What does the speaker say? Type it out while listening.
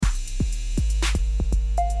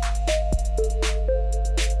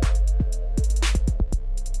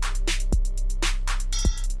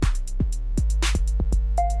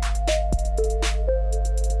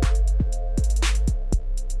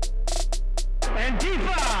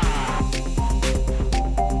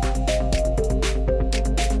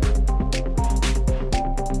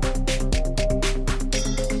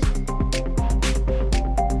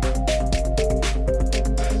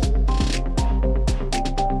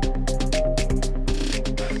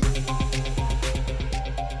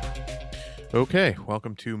Okay,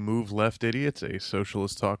 welcome to Move Left Idiots, a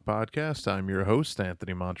socialist talk podcast. I'm your host,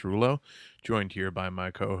 Anthony Montrullo, joined here by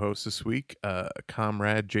my co-host this week,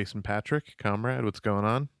 comrade Jason Patrick. Comrade, what's going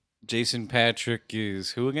on? Jason Patrick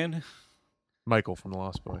is who again? Michael from The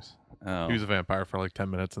Lost Boys. He Oh, was a vampire for like 10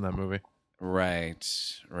 minutes in that movie. right.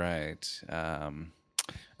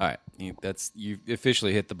 All right, you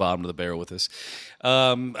officially hit the bottom of the barrel with this.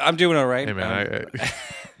 I'm doing all right. Hey man,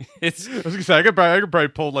 It's I was gonna say I could probably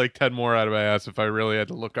pull like 10 more out of my ass if I really had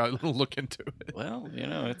to look into it. well,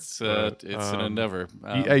 it's But, an endeavor.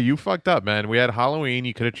 Hey, you fucked up, man. We had Halloween.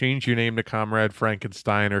 You could have changed your name to Comrade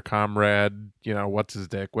Frankenstein or Comrade, what's his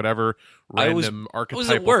dick, whatever random I was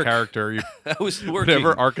archetypal at work. character. I was working.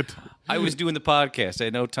 Whatever archetype. I was doing the podcast. I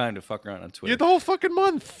had no time to fuck around on Twitter. Yeah, the whole fucking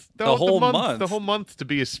month. The whole month. The whole month to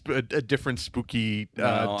be a different spooky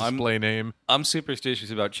No, display name. I'm superstitious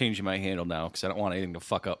about changing my handle now because I don't want anything to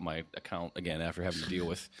fuck up my account again after having to deal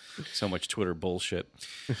with so much Twitter bullshit.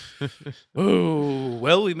 Oh,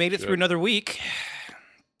 well, we made it through another week.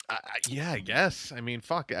 Yeah, I guess. I mean,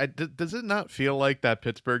 fuck. Does it not feel like that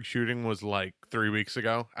Pittsburg shooting was like 3 weeks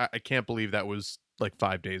ago? I can't believe that was like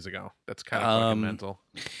 5 days ago. That's kind of fucking mental.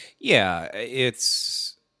 Yeah,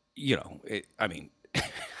 it's I mean,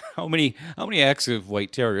 how many acts of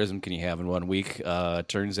white terrorism can you have in 1 week?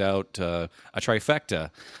 Turns out a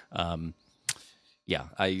trifecta.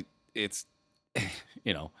 It's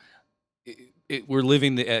we're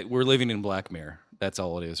living in Black Mirror. That's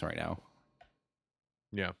all it is right now.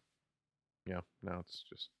 Yeah. No, it's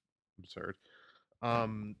just absurd.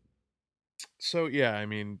 So yeah, I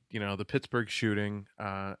mean, the Pittsburgh shooting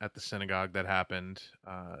at the synagogue that happened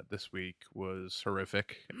this week was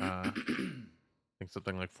horrific. I think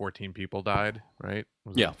something like 14 people died, right?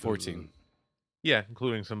 Yeah, 14. Yeah,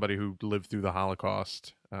 including somebody who lived through the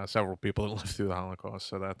Holocaust. Several people that lived through the Holocaust.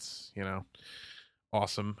 So that's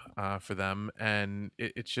awesome for them. And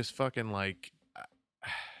it's just fucking like.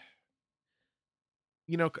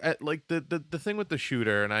 Like the thing with the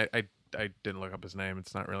shooter, and I didn't look up his name.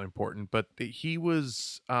 It's not really important, but he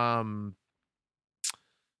was one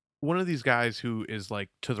of these guys who is like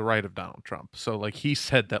to the right of Donald Trump. So like he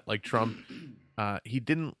said that like Trump, he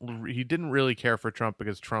didn't really care for Trump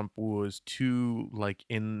because Trump was too like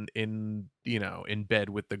in bed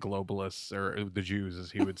with the globalists or the Jews,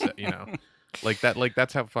 as he would say, Like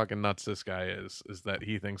that's how fucking nuts this guy is that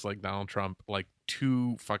he thinks like Donald Trump like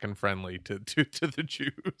too fucking friendly to the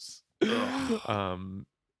Jews.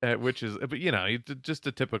 Which is, but he's just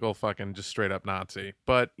a typical fucking just straight up Nazi.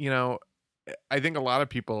 But I think a lot of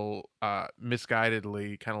people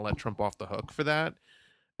misguidedly kind of let Trump off the hook for that.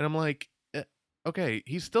 And I'm like, okay,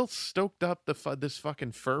 he's still stoked up this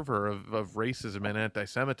fucking fervor of racism and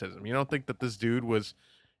anti-Semitism. You don't think that this dude was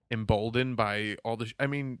emboldened by all the I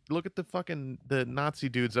mean, look at the Nazi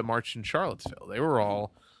dudes that marched in Charlottesville. They were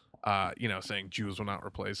all saying Jews will not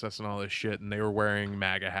replace us and all this shit, and they were wearing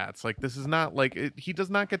MAGA hats. Like, this is not like he does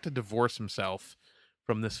not get to divorce himself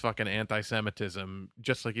from this fucking anti-Semitism,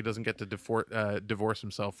 just like he doesn't get to divorce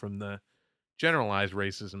himself from the generalized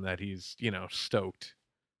racism that he's stoked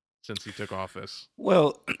since he took office.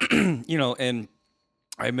 Well, and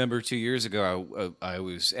I remember 2 years ago, I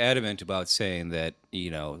was adamant about saying that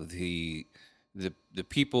the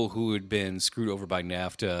people who had been screwed over by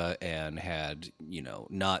NAFTA and had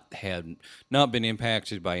not been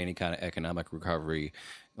impacted by any kind of economic recovery,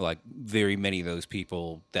 like very many of those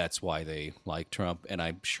people, that's why they like Trump, and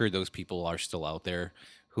I'm sure those people are still out there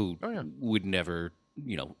who would never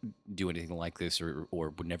do anything like this or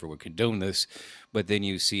would never condone this, but then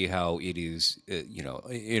you see how it is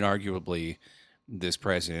inarguably. This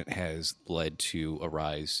president has led to a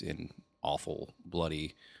rise in awful,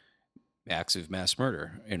 bloody acts of mass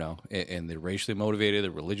murder, and they're racially motivated,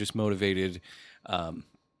 they're religious motivated.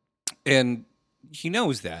 And he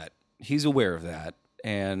knows that. He's aware of that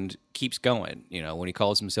and keeps going. When he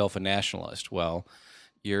calls himself a nationalist, well,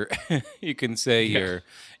 you can say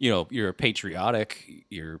you're a patriotic,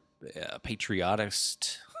 you're a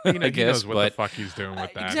patriotist. I guess, he knows what but the fuck he's doing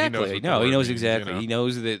with that. Exactly. He knows exactly. Means, He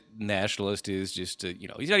knows that nationalist is just he's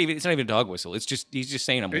not even. It's not even a dog whistle. It's just he's just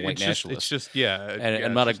saying I'm a white nationalist. It's just and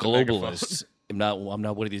I'm not a globalist. I'm not one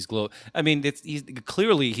of these I mean,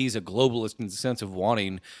 clearly he's a globalist in the sense of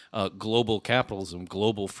wanting global capitalism,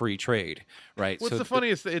 global free trade, right? What's the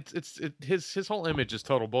funniest? His whole image is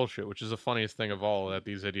total bullshit, which is the funniest thing of all, that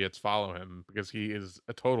these idiots follow him because he is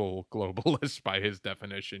a total globalist by his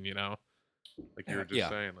definition. Like you were just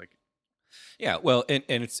saying, like, yeah. Well, and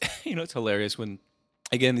it's it's hilarious when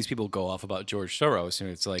again these people go off about George Soros, and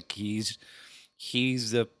it's like he's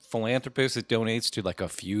the philanthropist that donates to like a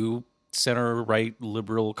few center right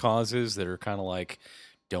liberal causes that are kind of like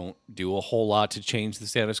don't do a whole lot to change the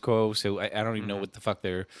status quo. So I don't even know Hmm. what the fuck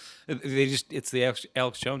they just, it's the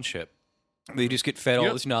Alex Jones shit. They Hmm. just get fed all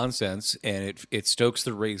Yep. this nonsense, and it stokes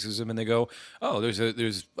the racism, and they go, "Oh,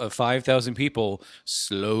 there's 5,000 people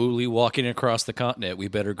slowly walking across the continent. We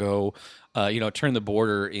better go, turn the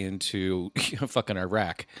border into fucking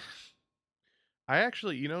Iraq." I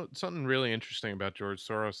actually, something really interesting about George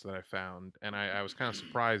Soros that I found, and I was kind of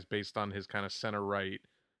surprised based on his kind of center right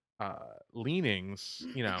leanings,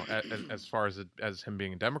 as far as as him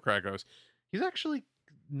being a Democrat goes, he's actually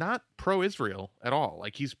not pro-Israel at all.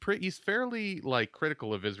 Like he's fairly like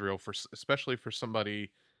critical of Israel especially for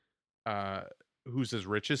somebody uh, who's as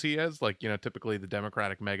rich as he is. Like typically the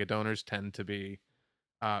Democratic mega donors tend to be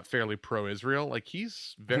fairly pro-Israel. Like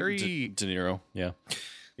he's very De Niro, yeah.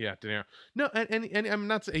 yeah, De Niro. No, and I'm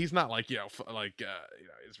not saying he's not like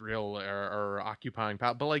Israel or occupying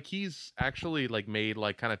power, but like he's actually like made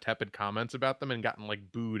like kind of tepid comments about them and gotten like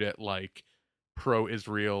booed at like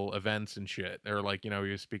pro-Israel events and shit, or like he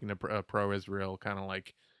was speaking to pro-Israel kind of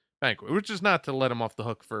like banquet, which is not to let him off the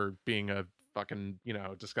hook for being a fucking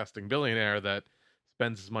disgusting billionaire that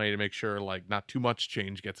spends his money to make sure like not too much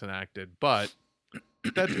change gets enacted, but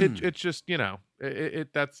it's just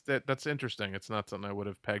that's interesting. It's not something I would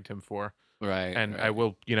have pegged him for, Right, and I right.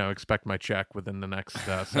 will expect my check within the next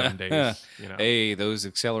 7 days. Hey, those You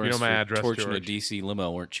know accelerants my for address, torching a George. DC limo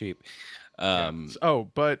weren't cheap. Yeah. Um, Oh,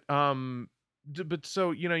 but but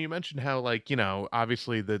so you mentioned how like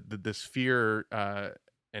obviously this fear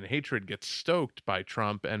and hatred gets stoked by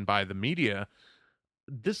Trump and by the media.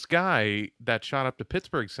 This guy that shot up the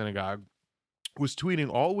Pittsburgh synagogue was tweeting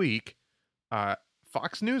all week uh,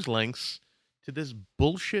 Fox News links to this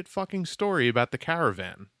bullshit fucking story about the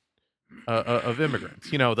caravan of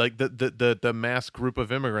immigrants. Like the mass group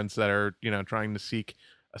of immigrants that are trying to seek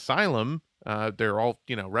asylum. They're all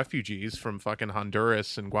refugees from fucking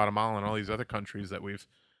Honduras and Guatemala and all these other countries that we've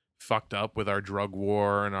fucked up with our drug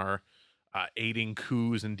war and our aiding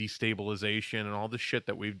coups and destabilization and all the shit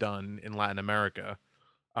that we've done in Latin America.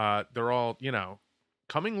 They're all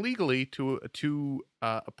coming legally to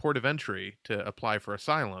a port of entry to apply for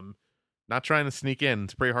asylum, not trying to sneak in.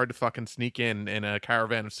 It's pretty hard to fucking sneak in a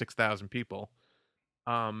caravan of 6,000 people.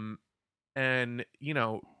 Um, and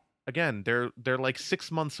again, they're like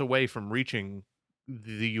 6 months away from reaching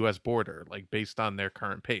the U.S. border, like based on their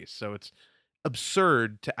current pace. So it's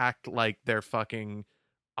absurd to act like they're fucking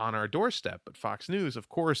on our doorstep. But Fox News, of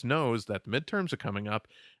course, knows that the midterms are coming up,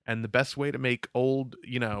 and the best way to make old,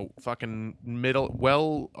 fucking middle,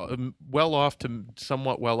 well off to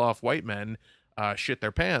somewhat well off white men shit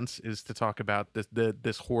their pants is to talk about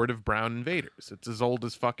this horde of brown invaders. It's as old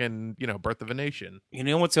as fucking Birth of a Nation. You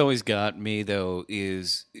know what's always got me though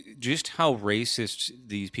is just how racist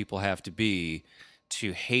these people have to be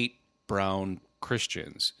to hate brown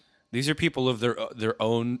Christians. These are people of their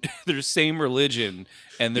own their same religion,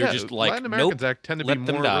 and they're Yeah, just Latin like, Americans nope, tend to be let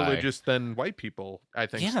them more die. religious than white people, I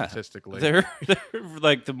think, Yeah, statistically. they're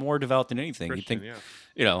like the more devout than anything. You Christian, think,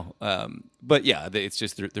 yeah. but yeah, it's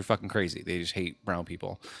just they're fucking crazy. They just hate brown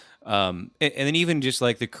people, and then even just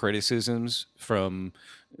like the criticisms from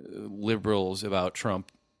liberals about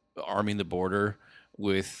Trump arming the border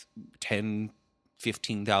with 10,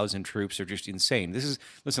 15,000 troops are just insane.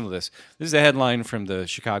 Listen to this. This is a headline from the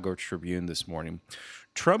Chicago Tribune this morning.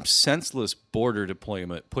 Trump's senseless border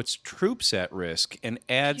deployment puts troops at risk and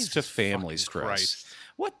adds to Jesus family fucking stress. Christ.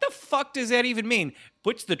 What the fuck does that even mean?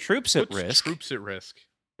 Puts the troops at Puts risk. troops at risk.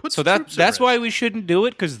 Puts So troops at that's why risk. we shouldn't do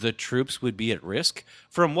it, because the troops would be at risk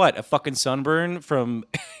from what? A fucking sunburn from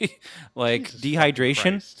like Jesus fucking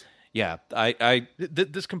dehydration? Christ. Yeah, I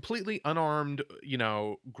This completely unarmed,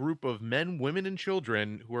 group of men, women, and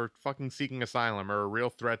children who are fucking seeking asylum are a real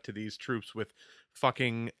threat to these troops with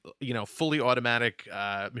fucking, fully automatic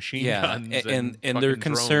machine yeah, guns and they're fucking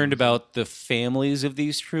concerned drones and about the families of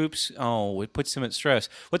these troops. Oh, it puts them at stress.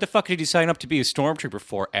 What the fuck did you sign up to be a stormtrooper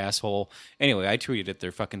for, asshole? Anyway, I tweeted at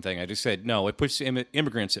their fucking thing. I just said, no, it puts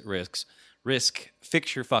immigrants at risk. Risk.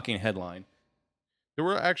 Fix your fucking headline. there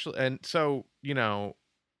were actually, and so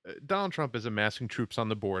Donald Trump is amassing troops on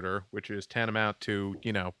the border, which is tantamount to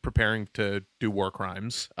preparing to do war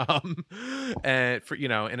crimes, and for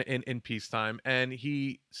in peacetime. And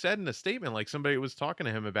he said in a statement, like somebody was talking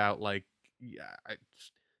to him about like, yeah,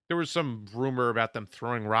 there was some rumor about them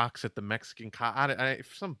throwing rocks at the Mexican cop,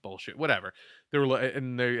 some bullshit, whatever. They were,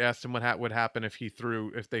 and they asked him what would happen if they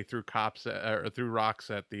threw cops or threw rocks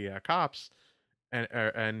at the cops,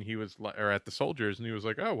 and he was or at the soldiers, and he was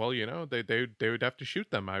like, oh well, they would have to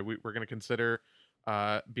shoot them. We're going to consider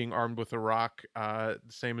being armed with a rock the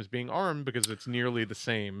same as being armed because it's nearly the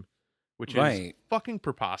same which is Right. fucking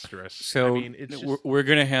preposterous. I So mean, it's just we're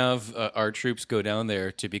going to have our troops go down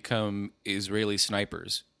there to become Israeli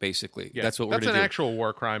snipers. Basically, yeah, that's what we're that's going an to do. actual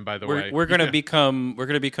war crime, by the We're way. we're gonna Yeah.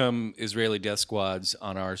 become Israeli death squads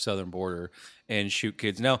on our southern border and shoot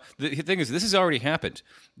kids. Now the thing is, this has already happened.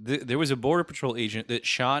 There was a border patrol agent that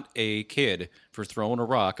shot a kid for throwing a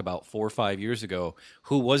rock about 4 or 5 years ago,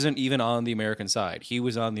 who wasn't even on the American side. He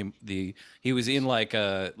was on the he was in like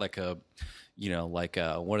a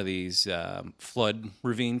one of these flood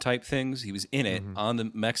ravine type things. He was in it Hmm. on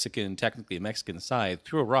the technically Mexican side,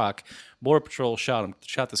 threw a rock. Border patrol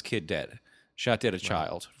shot this kid dead. Shot dead a Wow,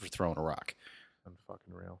 child for throwing a rock.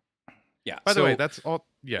 unfucking real. Yeah. By the way, So that's all.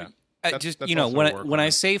 Yeah, I that's just that's also a war when I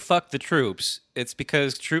crime. say fuck the troops, it's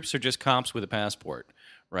because troops are just cops with a passport,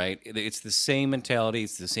 right? It's the same mentality.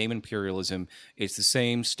 It's the same imperialism. It's the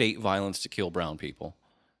same state violence to kill brown people.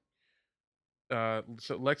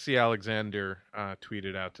 So Lexi Alexander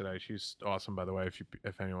tweeted out today. She's awesome, by the way.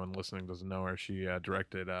 If anyone listening doesn't know her, she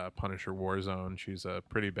directed Punisher Warzone. She's a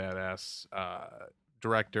pretty badass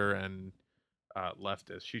director and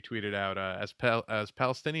leftist. She tweeted out, as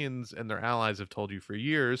Palestinians and their allies have told you for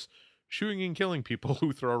years, shooting and killing people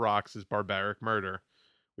who throw rocks is barbaric murder,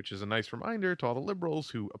 which is a nice reminder to all the liberals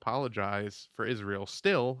who apologize for Israel.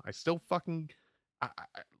 I still fucking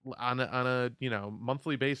on a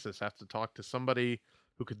monthly basis have to talk to somebody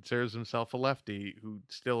who considers himself a lefty who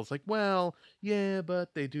still is like, well, yeah,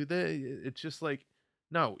 but they do the. It's just like,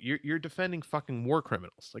 no, you're defending fucking war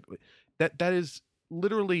criminals. Like that is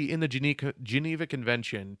literally in the Geneva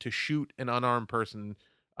Convention. To shoot an unarmed person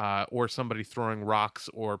or somebody throwing rocks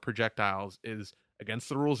or projectiles is against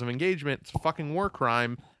the rules of engagement. It's a fucking war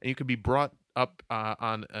crime, and you can be brought up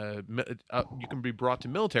you can be brought to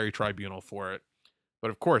military tribunal for it. But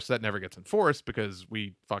of course, that never gets enforced because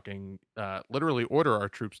we fucking literally order our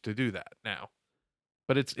troops to do that now.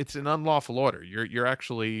 But it's an unlawful order. You're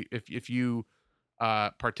actually, if you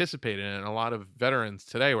participate in it, and a lot of veterans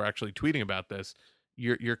today were actually tweeting about this.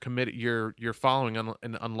 You're committed. You're following an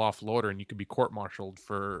unlawful order, and you can be court-martialed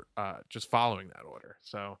for just following that order.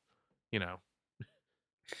 So, you know,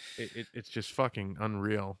 it's just fucking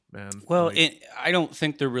unreal, man. Well, Like I don't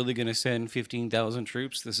think they're really going to send 15,000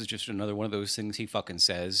 troops. This is just another one of those things he fucking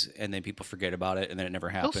says, and then people forget about it, and then it never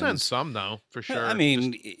he'll send happens. some though, for I sure. Just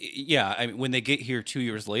mean, yeah. I mean, when they get here 2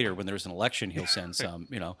 years later, when there's an election, he'll send some.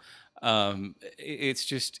 It's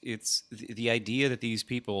just the idea that these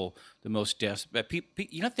people, the most desperate people,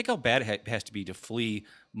 think how bad it has to be to flee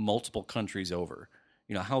multiple countries over.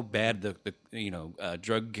 You know how bad the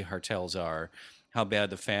drug cartels are, how bad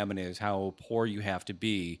the famine is, how poor you have to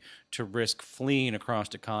be to risk fleeing across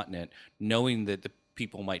the continent, knowing that the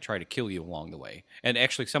people might try to kill you along the way. And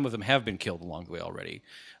actually, some of them have been killed along the way already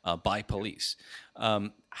by police.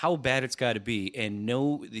 How bad it's got to be, and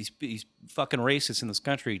no, these fucking racists in this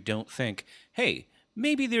country don't think, hey,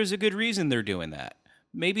 maybe there's a good reason they're doing that.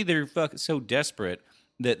 Maybe they're so desperate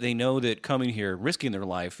that they know that coming here, risking their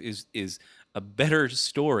life, is a better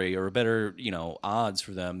story or a better odds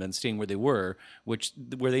for them than staying where they were,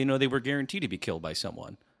 where they know they were guaranteed to be killed by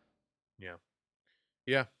someone. yeah.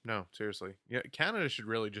 Yeah, no, seriously. Yeah, Canada should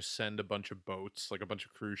really just send a bunch of boats, like a bunch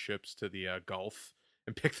of cruise ships, to the Gulf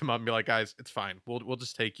and pick them up and be like, guys, it's fine. We'll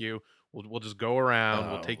just take you. We'll just go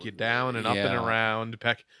around. We'll take you down and up and Yeah. around.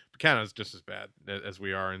 Canada's just as bad as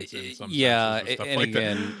we are in some Yeah, senses with stuff and like that.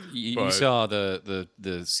 again, you But saw the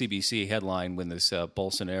CBC headline when this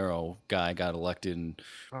Bolsonaro guy got elected in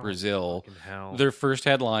oh Brazil. fucking hell, Their first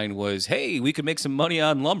headline was, "Hey, we could make some money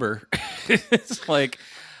on lumber." It's like,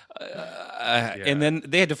 and yeah, then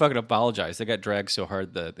they had to fucking apologize. They got dragged so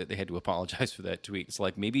hard that they had to apologize for that tweet. It's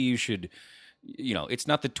like maybe you should, it's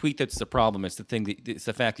not the tweet that's the problem. It's it's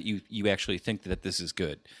the fact that you actually think that this is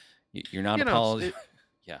good. You're not apologizing.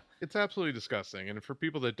 Yeah. it's absolutely disgusting. And for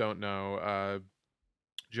people that don't know,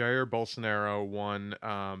 Jair Bolsonaro won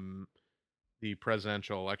the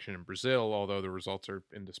presidential election in Brazil, although the results are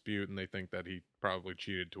in dispute, and they think that he probably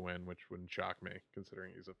cheated to win, which wouldn't shock me,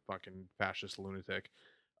 considering he's a fucking fascist lunatic.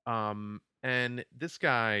 And this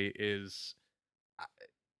guy is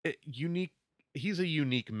unique. He's a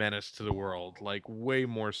unique menace to the world, like way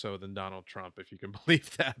more so than Donald Trump, if you can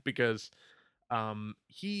believe that, because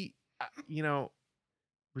he,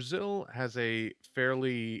 Brazil has a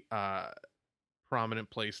fairly prominent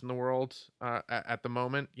place in the world at the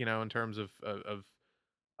moment, in terms of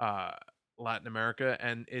uh, Latin America,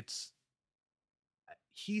 and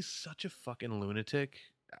he's such a fucking lunatic.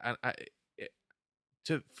 It,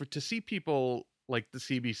 to see people like the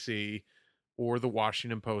CBC or the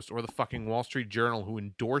Washington Post or the fucking Wall Street Journal who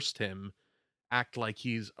endorsed him act like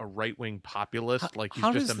he's a right-wing populist, like he's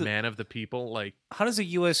How just a does man of the people. Like, a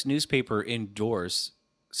U.S. newspaper endorse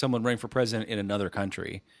someone running for president in another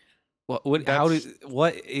country? that's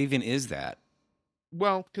What even is that?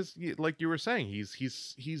 well, because like you were saying,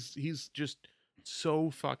 he's just so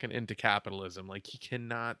fucking into capitalism. Like he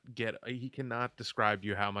cannot describe to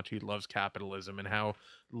you how much he loves capitalism and how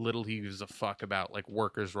little he gives a fuck about like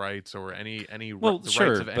workers' rights or Well, the rights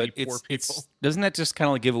sure, of any but poor people. it's doesn't that just kind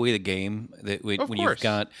of like give away the game that Of when you've course.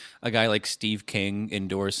 got a guy like Steve King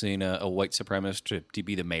endorsing a white supremacist to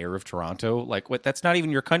be the mayor of Toronto? Like, what? That's not even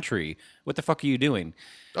your country. What the fuck are you doing?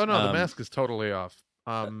 Oh no, the Um, mask is totally off.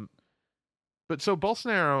 But so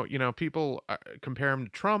Bolsonaro, people compare him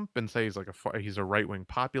to Trump and say he's a right wing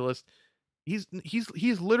populist. He's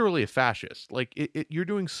literally a fascist. Like you're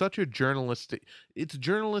doing such a journalistic. It's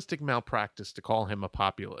journalistic malpractice to call him a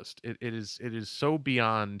populist. It is so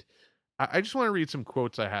beyond. I just want to read some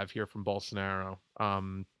quotes I have here from Bolsonaro.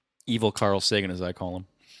 Evil Carl Sagan, as I call him.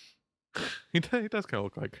 He does kind of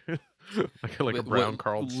look like like a brown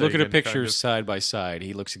Carl Look at a Sagan kind picture of. side by side.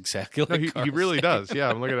 He looks exactly No, like he Carl really Sagan. does. Yeah,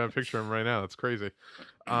 I'm looking at a picture of him right now. That's crazy.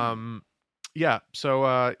 Um, yeah. So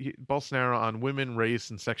Bolsonaro on women, race,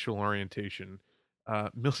 and sexual orientation.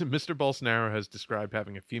 Mr. Bolsonaro has described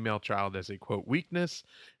having a female child as a quote weakness,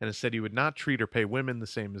 and has said he would not treat or pay women the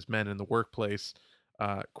same as men in the workplace.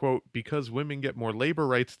 Quote, because women get more labor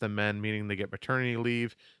rights than men, meaning they get maternity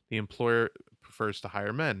leave, the employer prefers to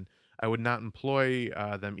hire men. I would not employ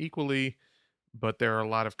them equally, but there are a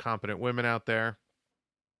lot of competent women out there.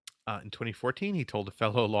 In 2014, he told a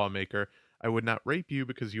fellow lawmaker, "I would not rape you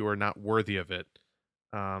because you are not worthy of it."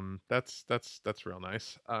 That's real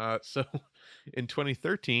nice. So, in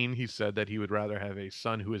 2013, he said that he would rather have a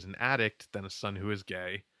son who is an addict than a son who is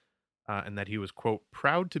gay, and that he was quote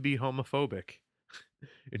proud to be homophobic.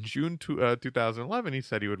 In June 2011, he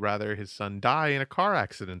said he would rather his son die in a car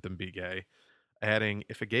accident than be gay, adding,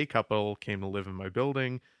 "If a gay couple came to live in my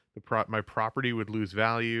building, my property would lose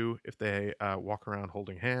value. If they walk around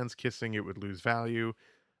holding hands, kissing, it would lose value."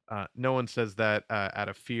 No one says that out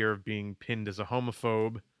of fear of being pinned as a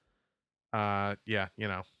homophobe. Yeah,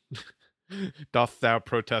 doth thou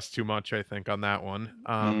protest too much, I think, on that one.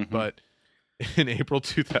 Hmm. But in April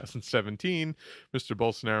 2017, Mr.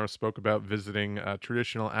 Bolsonaro spoke about visiting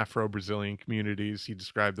traditional Afro Brazilian communities. He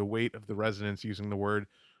described the weight of the residents using the word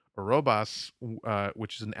arrobas,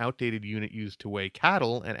 which is an outdated unit used to weigh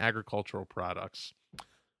cattle and agricultural products.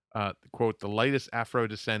 Quote, the lightest Afro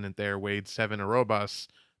descendant there weighed 7 arrobas.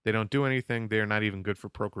 They don't do anything. They are not even good for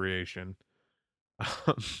procreation.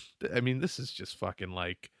 Um, I mean, this is just fucking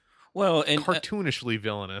like Well, and cartoonishly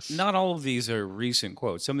villainous. not all of these are recent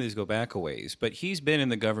quotes. Some of these go back a ways, but he's been in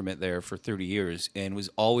the government there for 30 years and was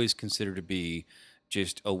always considered to be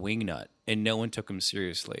just a wingnut, and no one took him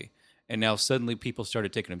seriously. And now suddenly people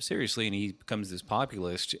started taking him seriously, and he becomes this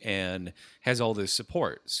populist and has all this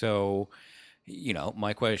support. So,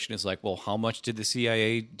 my question is like, well, how much did the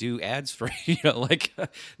CIA do ads for? Like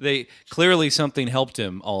they clearly something helped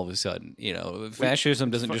him all of a sudden. Fascism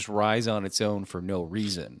It's doesn't just rise on its own for no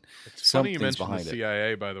reason. It's funny you Something's mentioned the behind it.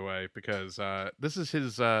 CIA, by the way, because this is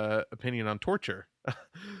his opinion on torture.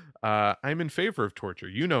 I'm in favor of torture.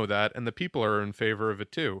 You know that, and the people are in favor of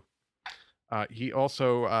it too. He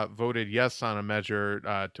also voted yes on a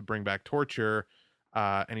measure to bring back torture,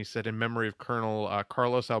 and he said, in memory of Colonel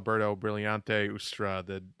Carlos Alberto Brilliante Ustra,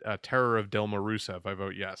 the terror of Dilma Rousseff, I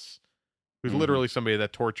vote yes. Who's Hmm. literally somebody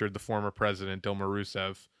that tortured the former president Dilma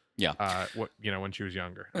Rousseff. Yeah. When she was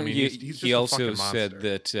younger. I mean, he's He just a also fucking said monster.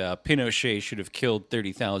 that Pinochet should have killed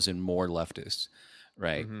 30,000 more leftists.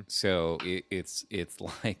 Right. Hmm. So it's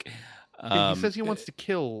like, Yeah, he um, says he wants to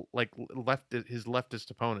kill like his leftist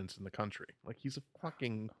opponents in the country. Like he's a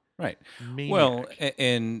fucking right. Well, maniac.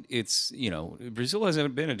 and it's, Brazil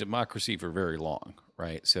hasn't been a democracy for very long.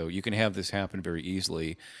 Right. So you can have this happen very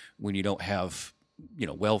easily when you don't have,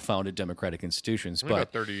 well-founded democratic institutions. Only But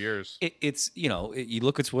about 30 years. it's you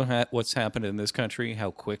look at what's happened in this country,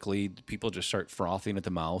 how quickly people just start frothing at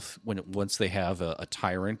the mouth once they have a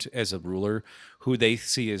tyrant as a ruler who they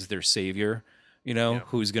see as their savior, Yeah.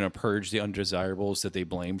 who's going to purge the undesirables that they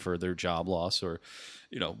blame for their job loss, or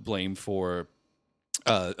blame for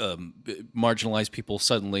marginalized people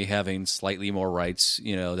suddenly having slightly more rights,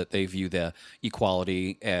 that they view the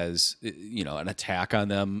equality as, an attack on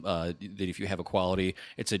them, that if you have equality,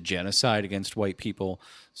 it's a genocide against white people.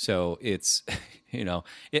 So it's,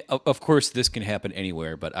 of course, this can happen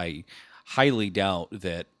anywhere, but I highly doubt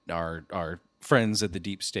that our friends at the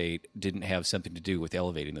deep state didn't have something to do with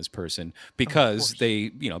elevating this person, Oh, of because course.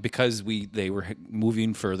 they were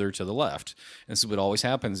moving further to the left. And this is what always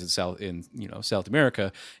happens in South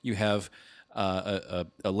America. You have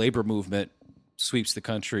a labor movement sweeps the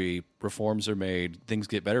country, reforms are made, things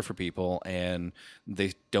get better for people, and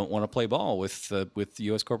they don't want to play ball with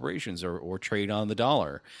U.S. corporations or trade on the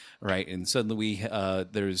dollar, right? And suddenly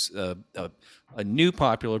there's a new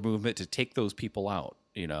popular movement to take those people out,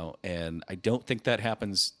 and I don't think that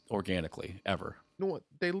happens organically ever. You know what?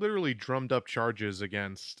 They literally drummed up charges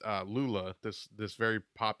against Lula, this very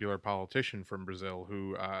popular politician from Brazil,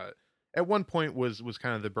 who at one point was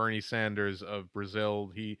kind of the Bernie Sanders of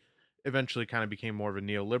Brazil. He eventually kind of became more of a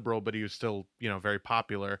neoliberal, but he was still very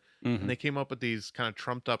popular. And Hmm. they came up with these kind of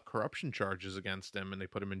trumped up corruption charges against him, and they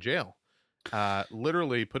put him in jail.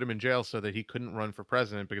 Literally put him in jail so that he couldn't run for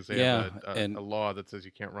president because they have Yeah, and a law that says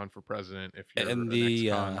you can't run for president if you're and an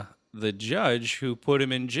ex-con. the judge who put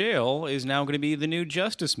him in jail is now going to be the new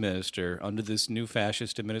justice minister under this new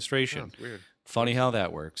fascist Oh, administration. it's weird. Funny how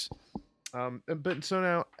that works. But so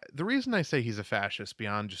now the reason I say he's a fascist,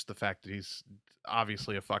 beyond just the fact that he's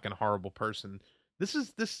obviously a fucking horrible person,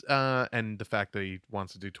 and the fact that he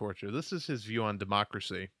wants to do torture. This is his view on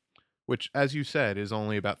democracy, which, as you said, is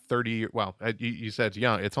only about 30. Well, you said it's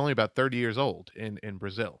young. It's only about 30 years old in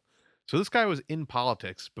Brazil. So this guy was in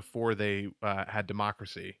politics before they had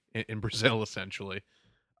democracy in Brazil, essentially.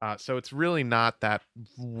 So it's really not that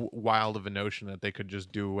wild of a notion that they could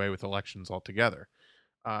just do away with elections altogether.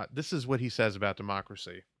 This is what he says about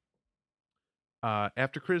democracy.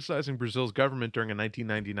 After criticizing Brazil's government during a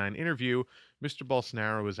 1999 interview, Mr.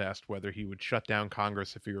 Bolsonaro was asked whether he would shut down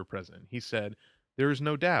Congress if he were president. He said, "There is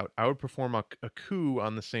no doubt I would perform a coup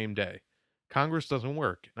on the same day. Congress doesn't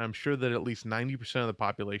work, and I'm sure that at least 90% of the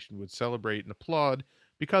population would celebrate and applaud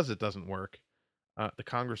because it doesn't work. The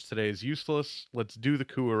Congress today is useless. Let's do the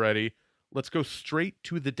coup already. Let's go straight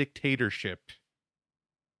to the dictatorship."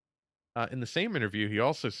 In the same interview, he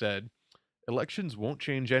also said, "Elections won't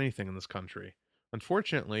change anything in this country.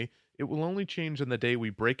 Unfortunately, it will only change on the day we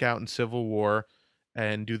break out in civil war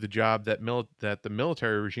and do the job that the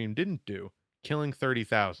military regime didn't do, killing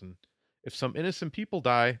 30,000. If some innocent people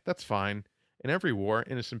die, that's fine. In every war,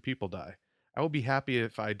 innocent people die. I will be happy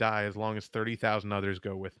if I die as long as 30,000 others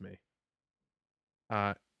go with me."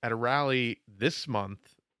 uh, at a rally this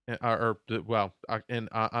month, on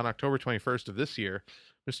October 21st of this year,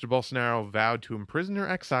 Mr. Bolsonaro vowed to imprison or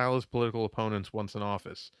exile his political opponents once in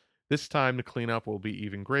office. This time, the cleanup will be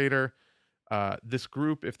even greater. This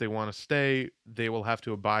group, if they want to stay, they will have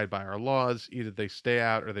to abide by our laws. Either they stay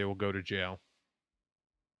out or they will go to jail.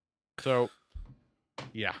 So,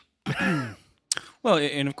 yeah. Well,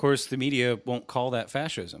 and of course, the media won't call that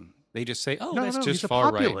fascism. They just say, "Oh, No, that's no, just he's a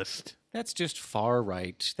far right. populist. That's just far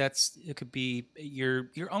right. It could be your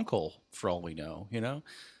uncle for all we know,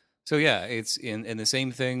 So yeah, it's in the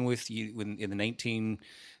same thing with you in the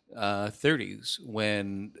 1930s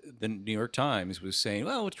when the New York Times was saying,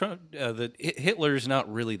 "Well, Trump, Hitler's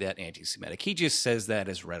not really that anti-Semitic. He just says that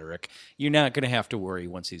as rhetoric. You're not going to have to worry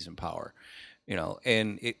once he's in power."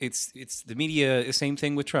 And it's the media. The same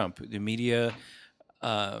thing with Trump. The media,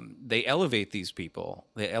 they elevate these people.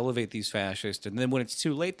 They elevate these fascists, and then when it's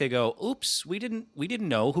too late, they go, "Oops, we didn't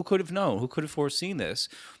know. Who could have known? Who could have foreseen this?"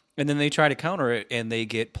 And then they try to counter it, and they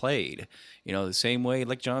get played. The same way,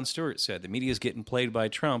 like Jon Stewart said, the media is getting played by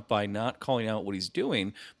Trump by not calling out what he's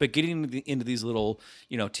doing, but getting into these little,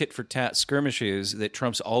 tit for tat skirmishes that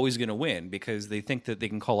Trump's always going to win because they think that they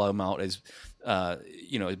can call him out as, as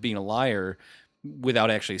being a liar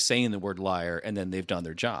without actually saying the word liar, and then they've done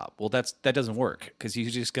their job. Well, that doesn't work because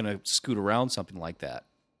he's just going to scoot around something like that.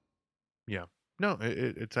 Yeah. No,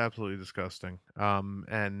 it's absolutely disgusting.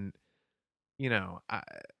 And you know,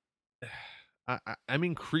 I'm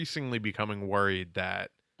increasingly becoming worried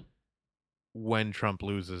that when Trump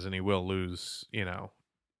loses, and he will lose,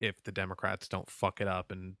 if the Democrats don't fuck it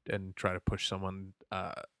up and try to push someone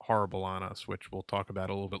horrible on us, which we'll talk about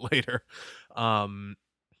a little bit later, um,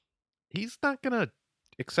 he's not gonna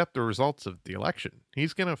accept the results of the election.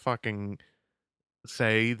 He's gonna fucking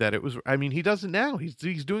say that it was. I mean, he does it now. He's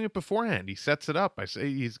doing it beforehand. He sets it up. I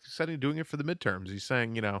say he's setting doing it for the midterms. He's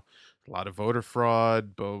saying, a lot of voter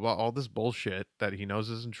fraud, blah, blah, blah, all this bullshit that he knows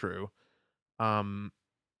isn't true. Um,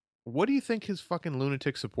 what do you think his fucking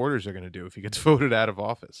lunatic supporters are going to do if he gets voted out of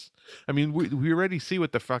office? I mean, we already see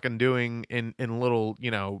what they're fucking doing in little,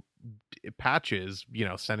 patches,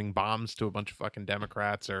 sending bombs to a bunch of fucking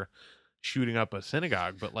Democrats or shooting up a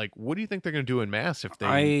synagogue. But like, what do you think they're going to do in mass if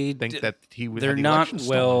they think that he would have They're the not election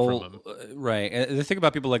stolen from well, him? right. And the thing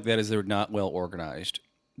about people like that is they're not well organized.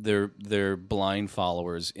 They're blind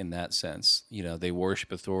followers in that sense. They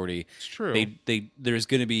worship authority. It's true. There's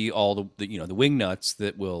going to be all the wing nuts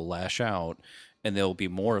that will lash out, and there'll be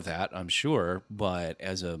more of that, I'm sure. But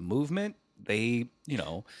as a movement, they,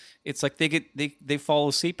 it's like they fall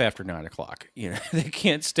asleep after 9 o'clock. They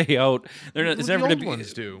can't stay out. They're not. Well, It's the never going old to be.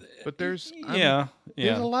 ones do, but Yeah, there's a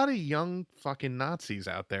yeah. lot of young fucking Nazis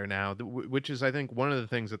out there now, which is I think one of the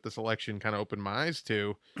things that this election kind of opened my eyes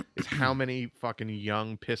to is how many fucking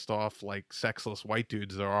young, pissed off, like sexless white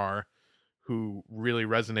dudes there are who really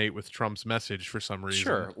resonate with Trump's message for some reason.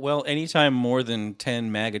 Sure. Well, anytime more than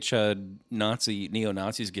 10 MAGA chud neo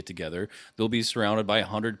Nazis get together, they'll be surrounded by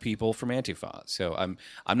 100 people from Antifa. So I'm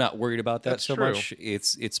not worried about that That's so true. much.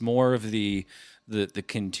 It's more of the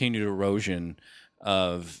continued erosion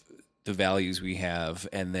of the values we have,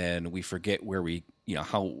 and then we forget where we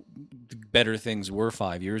how better things were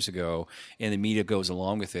 5 years ago, and the media goes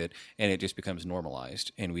along with it, and it just becomes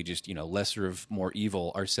normalized, and we just lesser of more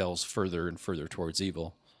evil ourselves further and further towards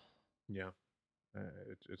evil. Yeah.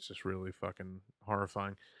 It's just really fucking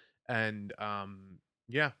horrifying. And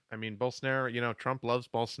yeah, I mean Bolsonaro, Trump loves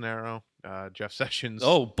Bolsonaro. Jeff Sessions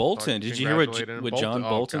Oh, Bolton! Did you hear what congratulated him. what John Oh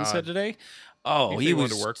Bolton said God. today? He Oh, said he he wanted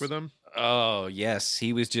to was. work with him. Oh, yes,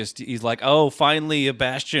 he's like, oh, finally a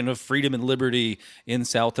bastion of freedom and liberty in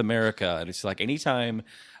South America, and it's like anytime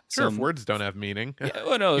Sure, if some. words don't have meaning. Yeah,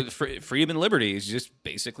 well, no, freedom and liberty is just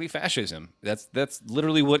basically fascism. That's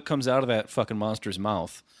literally what comes out of that fucking monster's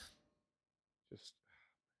mouth. Just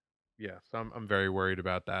yeah, so I'm very worried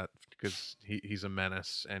about that because he's a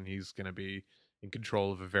menace and he's gonna be in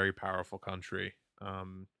control of a very powerful country.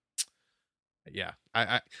 Yeah,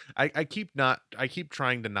 I keep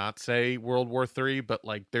trying to not say World War III, but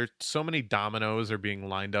like there's so many dominoes are being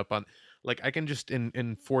lined up on. Like I can just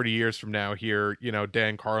in 40 years from now hear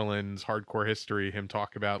Dan Carlin's Hardcore History, him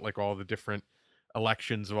talk about like all the different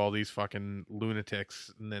elections of all these fucking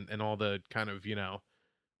lunatics, and all the kind of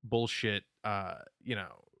bullshit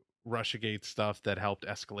Russiagate stuff that helped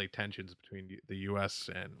escalate tensions between the U.S.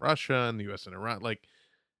 and Russia and the U.S. and Iran. Like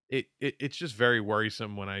it's just very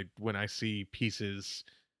worrisome when I see pieces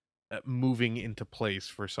moving into place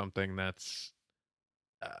for something that's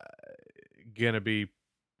uh, gonna be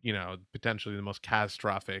potentially the most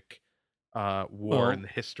catastrophic war in Well, the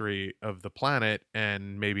history of the planet,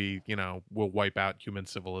 and maybe will wipe out human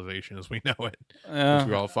civilization as we know it since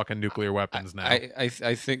we uh, all have fucking nuclear weapons now. I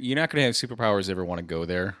think you're not going to have superpowers ever want to go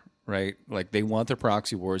there, right? Like they want their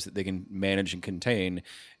proxy wars that they can manage and contain,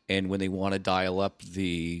 and when they want to dial up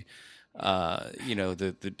the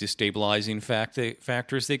destabilizing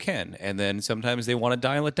factors, they can, and then sometimes they want to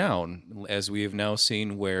dial it down, as we have now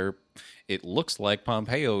seen, where it looks like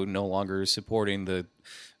Pompeo no longer is supporting the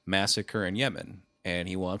massacre in Yemen, and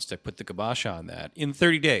he wants to put the kibosh on that in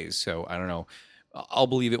 30 days. So I don't know. I'll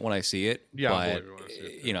believe it when I see it, Yeah, I'll but believe it when I see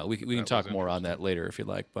it too. we can That was talk more on interesting. that later if you'd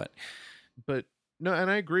like. But But no, and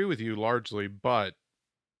I agree with you largely, but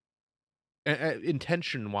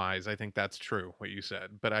intention wise, I think that's true what you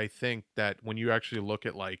said. But I think that when you actually look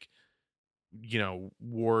at like,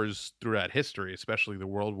 wars throughout history, especially the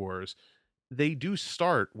world wars, they do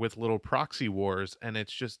start with little proxy wars. And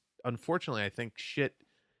it's just, unfortunately, I think shit,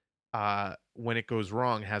 when it goes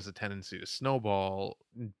wrong, has a tendency to snowball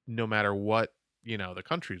no matter what, the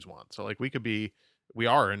countries want. So like we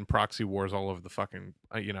are in proxy wars all over the fucking,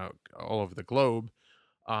 all over the globe.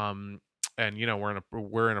 And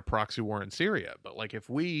we're in a proxy war in Syria. But like if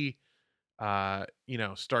we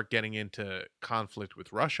start getting into conflict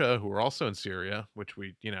with Russia, who are also in Syria, which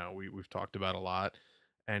we've talked about a lot,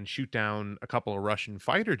 and shoot down a couple of Russian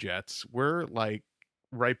fighter jets, we're like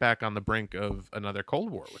right back on the brink of another Cold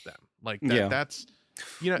War with them. Like that. yeah, That's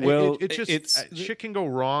well, it's just it's shit can go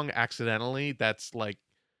wrong accidentally. That's like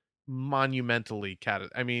monumentally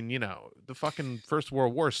I mean, the fucking First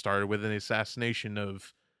World War started with an assassination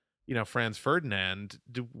of Franz Ferdinand,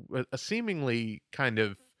 a seemingly kind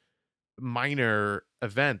of minor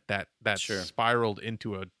event that sure. spiraled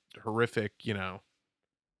into a horrific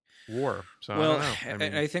war. So I don't Well, know, I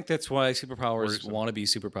mean, I think that's why superpowers worrisome. want to be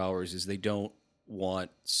superpowers is they don't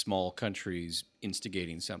want small countries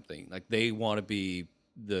instigating something. Like they want to be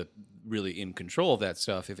the really in control of that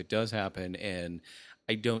stuff if it does happen. And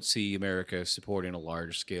I don't see America supporting a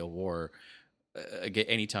large scale war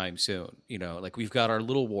anytime soon. Like we've got our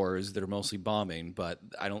little wars that are mostly bombing, but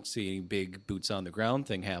I don't see any big boots on the ground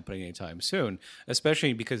thing happening anytime soon.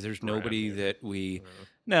 Especially because there's Iran nobody maybe. that we. Uh,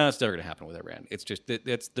 No, it's never going to happen with Iran. It's just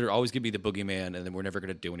that's they're always going to be the boogeyman, and then we're never going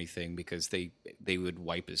to do anything because they would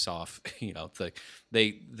wipe us off. It's like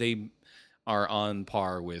they are on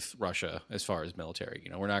par with Russia as far as military.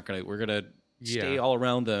 We're gonna stay yeah, all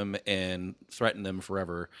around them and threaten them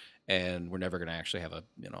forever, and we're never going to actually have a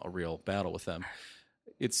real battle with them.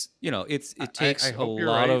 It I takes a hope you're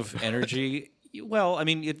lot right. of energy. Well, I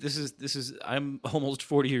mean, this is. I'm almost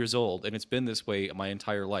 40 years old, and it's been this way my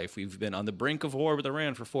entire life. We've been on the brink of war with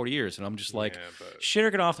Iran for 40 years, and I'm just like, Yeah, but shit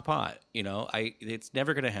or get off the pot. It's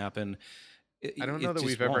never going to happen. It, I don't know it that just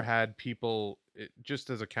we've ever won't. had people, just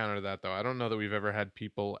as a counter to that, though, I don't know that we've ever had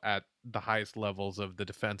people at the highest levels of the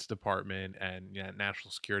Defense Department and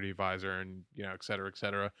National Security Advisor and, et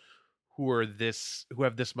cetera, who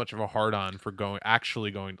have this much of a hard on for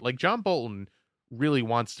actually going. Like John Bolton really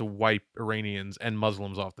wants to wipe Iranians and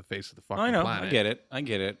Muslims off the face of the I fucking know, I planet.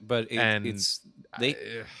 get it, but And it's I,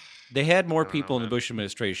 they had more I don't know, people in the man. Bush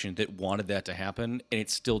administration that wanted that to happen, and it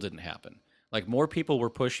still didn't happen. Like more people were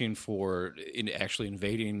pushing for actually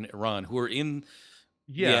invading Iran, who were in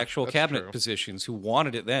the Yeah, actual that's cabinet true. positions who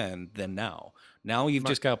wanted it then than now. Now you've My,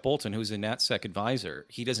 just got Bolton, who's a NatSec advisor.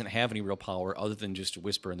 He doesn't have any real power other than just to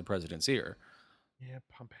whisper in the president's ear. yeah,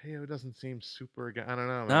 Pompeo doesn't seem super. I don't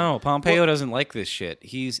know, man. No, Well, Pompeo doesn't like this shit.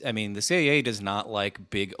 I mean, the CIA does not like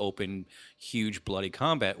big, open, huge, bloody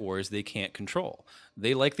combat wars they can't control.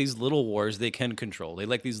 They like these little wars they can control. They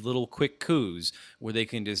like these little quick coups where they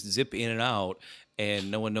can just zip in and out and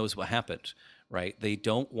no one knows what happened, right? They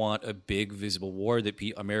don't want a big, visible war that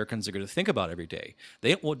Americans are going to think about every day.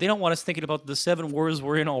 They don't want us thinking about the 7 wars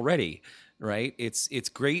we're in already, right? It's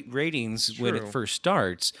great ratings when it true. first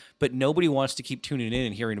starts, but nobody wants to keep tuning in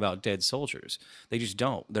and hearing about dead soldiers. They just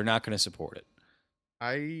don't. They're not going to support it.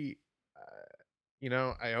 I,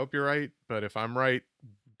 I hope you're right, but if I'm right,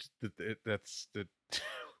 that's that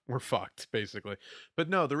we're fucked basically. But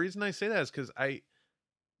no, the reason I say that is because I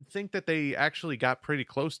think that they actually got pretty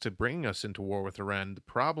close to bringing us into war with Iran. The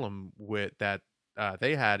problem with that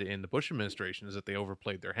they had in the Bush administration is that they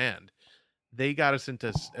overplayed their hand. They got us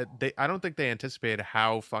into they. I don't think they anticipated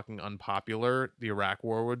how fucking unpopular the Iraq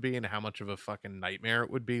War would be and how much of a fucking nightmare it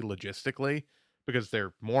would be logistically because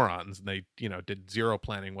they're morons and they did zero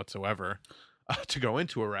planning whatsoever to go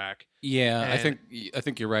into Iraq. Yeah, And I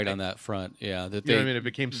think you're right I, on that front. Yeah, that you know what I mean, it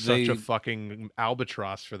became such a they fucking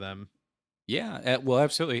albatross for them. yeah, well,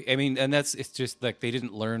 absolutely. I mean, and it's just like they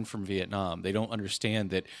didn't learn from Vietnam. They don't understand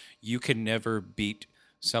that you can never beat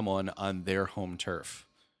someone on their home turf,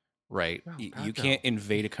 right? No, You God can't no.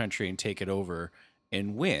 invade a country and take it over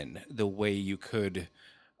and win the way you could,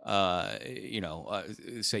 In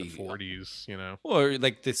the say, 40s, or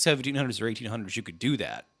like the 1700s or 1800s. You could do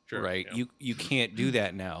that, Sure, right? yeah. You can't do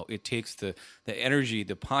that now. It takes the energy.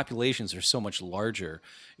 The populations are so much larger.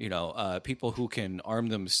 People who can arm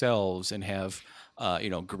themselves and have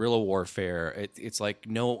guerrilla warfare. It's like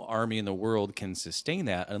no army in the world can sustain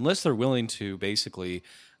that unless they're willing to basically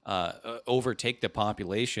overtake the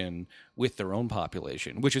population with their own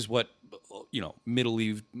population, which is what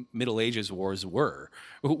Middle Ages wars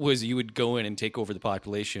was you would go in and take over the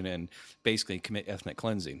population and basically commit ethnic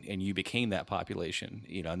cleansing, and you became that population,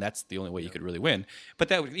 and that's the only way you Yeah. could really win. But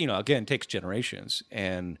that would, again, takes generations,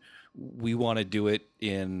 and we want to do it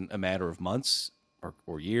in a matter of months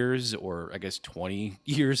or years, or I guess 20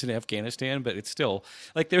 years in Afghanistan. But it's still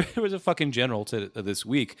like there was a fucking general this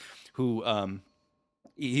week who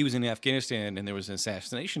he was in Afghanistan and there was an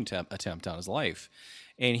assassination attempt on his life.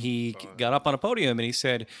 And he So, got up on a podium and he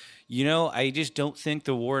said, I just don't think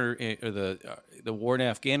the war or the war in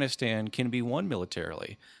Afghanistan can be won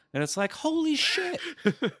militarily. And it's like, holy shit.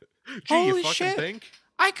 gee, you Holy fucking shit. think?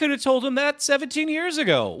 I could have told him that 17 years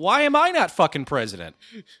ago. Why am I not fucking president?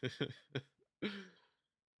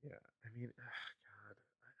 Yeah, I mean, God,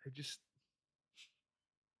 I just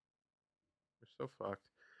we're so fucked.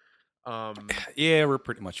 Yeah, we're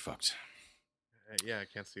pretty much fucked. Yeah, I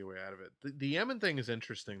can't see a way out of it. The Yemen thing is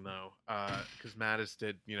interesting though, because Mattis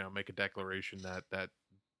did, make a declaration that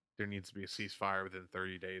there needs to be a ceasefire within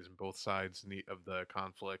 30 days, and both sides of the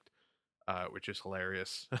conflict, which is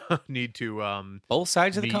hilarious, need to Both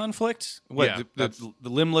sides of the meet. conflict? What, Yeah, that's the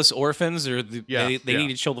limbless orphans, or yeah, they yeah. need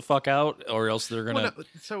to chill the fuck out, or else they're Well, gonna. no,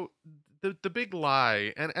 so the big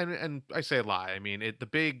lie, and I say lie, I mean the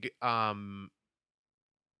big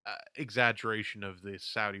exaggeration of the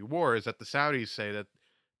Saudi war is that the Saudis say that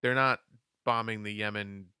they're not bombing the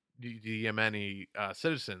Yemeni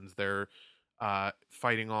citizens. They're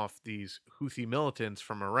fighting off these Houthi militants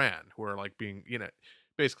from Iran who are like being,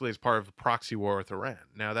 basically as part of a proxy war with Iran.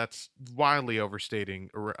 Now that's wildly overstating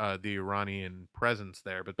the Iranian presence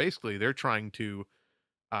there, but basically they're trying to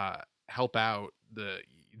uh, help out the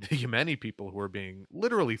Yemeni people who are being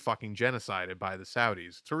literally fucking genocided by the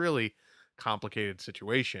Saudis. It's a really complicated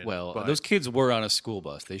situation, Well, but those kids were on a school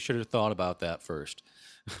bus. They should have thought about that first.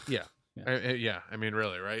 yeah, Yeah. yeah. I mean,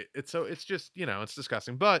 really, right? It's just it's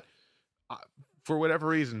disgusting. But for whatever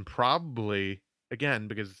reason, probably again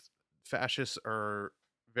because fascists are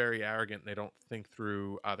very arrogant. They don't think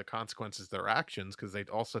through the consequences of their actions because they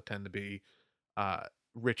also tend to be uh,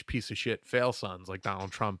 rich piece of shit fail sons like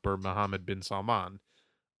Donald Trump or Mohammed bin Salman.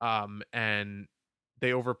 And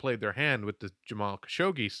they overplayed their hand with the Jamal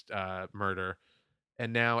Khashoggi murder,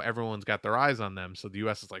 and now everyone's got their eyes on them. So the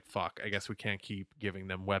U.S. is like, "Fuck! I guess we can't keep giving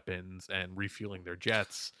them weapons and refueling their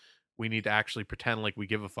jets. We need to actually pretend like we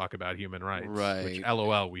give a fuck about human rights." Which, Right.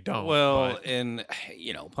 LOL, we don't. Well, But and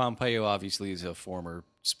Pompeo obviously is a former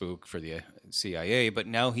spook for the CIA, but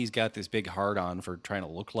now he's got this big hard on for trying to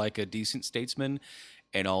look like a decent statesman,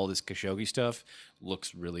 and all this Khashoggi stuff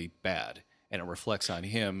looks really bad. And it reflects on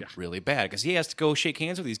him yeah, really bad because he has to go shake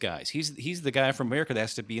hands with these guys. He's the guy from America that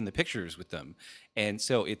has to be in the pictures with them, and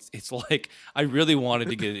so it's like I really wanted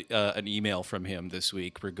to get an email from him this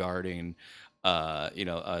week regarding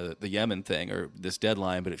the Yemen thing or this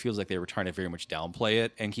deadline, but it feels like they were trying to very much downplay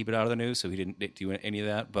it and keep it out of the news, so he didn't do any of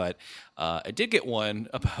that. But I did get one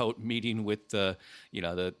about meeting with the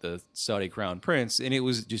Saudi crown prince, and it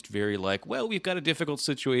was just very like, well, we've got a difficult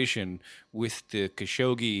situation with the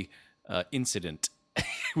Khashoggi incident.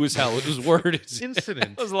 Was how it was worded.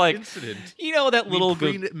 incident. I was like, incident. That little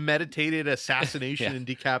premeditated assassination Yeah. and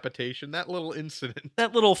decapitation. That little incident.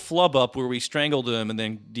 that little flub up where we strangled him and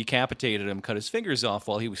then decapitated him, cut his fingers off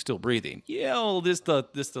while he was still breathing. This the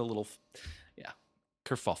little,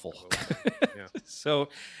 kerfuffle. Yeah. So,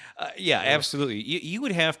 absolutely. You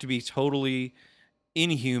would have to be totally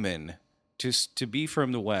inhuman to be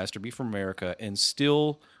from the West or be from America and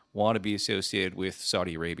still want to be associated with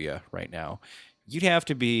Saudi Arabia right now. You'd have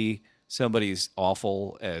to be somebody as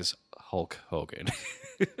awful as Hulk Hogan.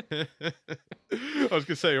 I was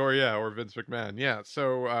gonna say, or Vince McMahon. Yeah.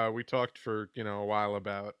 So we talked for a while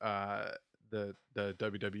about the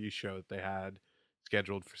WWE show that they had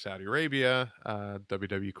scheduled for Saudi Arabia,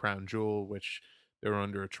 WWE Crown Jewel, which they were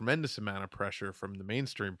under a tremendous amount of pressure from the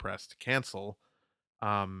mainstream press to cancel.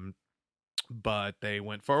 But they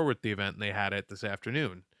went forward with the event and they had it this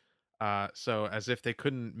afternoon. So as if they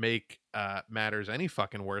couldn't make matters any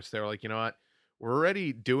fucking worse, they were like, you know what? We're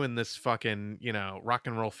already doing this fucking, rock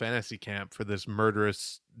and roll fantasy camp for this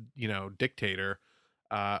murderous, dictator.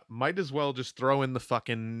 Might as well just throw in the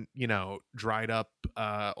fucking, dried up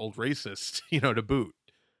old racist, to boot.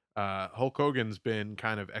 Hulk Hogan's been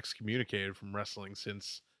kind of excommunicated from wrestling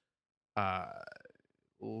since, I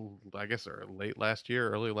guess, late last year,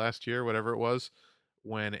 early last year, whatever it was,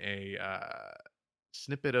 when a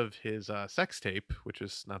snippet of his sex tape, which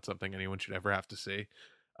is not something anyone should ever have to see,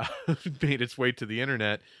 made its way to the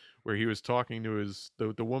internet, where he was talking to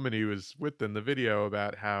the woman he was with in the video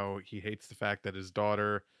about how he hates the fact that his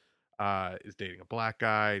daughter is dating a black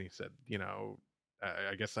guy, and he said,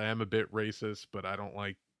 I guess I am a bit racist, but I don't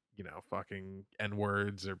like fucking n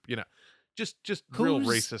words or just real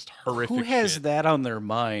racist, horrific. Who has shit. that on their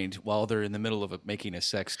mind while they're in the middle of making a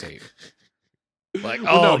sex tape? Like,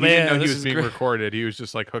 Well, oh no, he didn't man, know this he was is being great. recorded. He was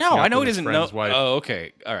just like hooking No, up I know with he his doesn't know. friend's wife. Oh,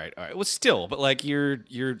 okay, all right. Well, still, but like you're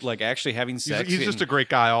like actually having sex. He's just a great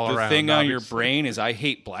guy all the around. The thing on your obviously. brain is I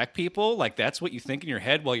hate black people. Like that's what you think in your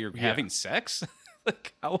head while you're having sex.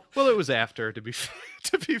 Like how? Well, it was after, to be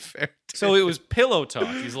to be fair. So it was pillow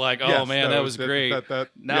talk. He's like, "Oh Yes, man, that was great."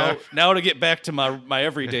 Yeah. Now to get back to my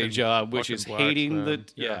everyday job, which Fucking is blacks, hating man.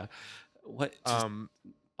 the What? just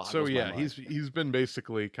So boggles my yeah, mind. he's been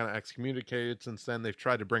basically kind of excommunicated since then. They've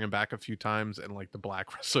tried to bring him back a few times, and like the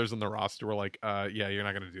black wrestlers on the roster were like, yeah, you're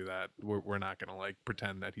not gonna do that. We're not gonna like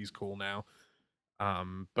pretend that he's cool now.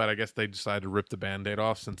 But I guess they decided to rip the Band-Aid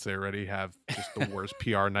off since they already have just the worst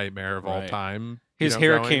PR nightmare of all Right. time. His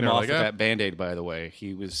hair came They're off like, with that Band-Aid, by the way.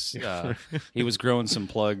 He was he was growing some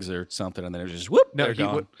plugs or something, and then it was just whoop. No, they're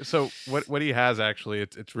gone. so what he has actually,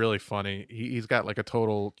 it's really funny. He's got like a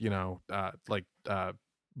total,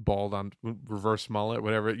 bald on reverse mullet,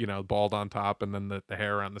 whatever, bald on top, and then the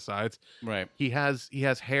hair on the sides. Right. He has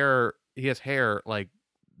hair like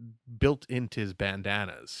built into his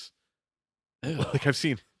bandanas. Ew. Like I've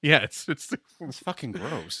seen. Yeah, it's fucking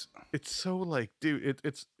gross. It's so like, dude,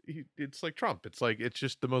 it's like Trump. It's like it's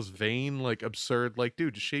just the most vain, like absurd, like,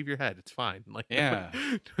 dude, just shave your head. It's fine. Like, Yeah.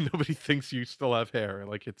 nobody thinks you still have hair.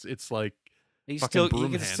 Like it's like He fucking can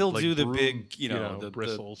broom hand, still like do the broom, big, the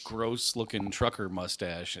bristles. gross looking trucker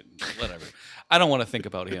mustache and whatever. I don't want to think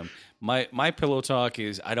about him. My pillow talk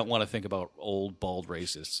is I don't want to think about old bald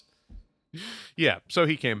racists. Yeah, so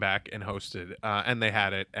he came back and hosted, and they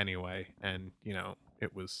had it anyway, and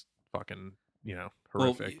it was fucking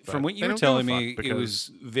horrific. Well, from what you were telling me, it was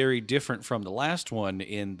very different from the last one.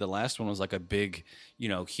 In the last one was like a big,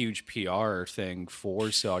 huge PR thing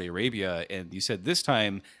for Saudi Arabia, and you said this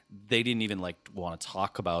time they didn't even like want to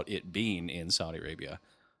talk about it being in Saudi Arabia.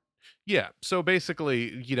 Yeah. So basically,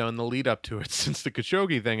 in the lead up to it, since the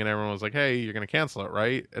Khashoggi thing, and everyone was like, "Hey, you're going to cancel it,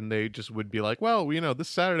 right?" And they just would be like, "Well, this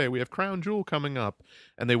Saturday we have Crown Jewel coming up,"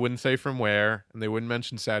 and they wouldn't say from where, and they wouldn't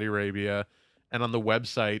mention Saudi Arabia. And on the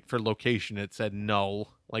website for location, it said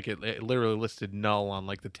null. Like it literally listed null on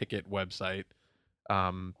like the ticket website.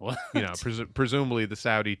 What? Presumably the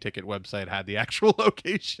Saudi ticket website had the actual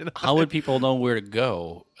location on How it. would people know where to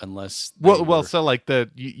go unless they Well, were? so like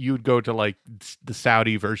you'd go to like the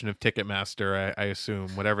Saudi version of Ticketmaster,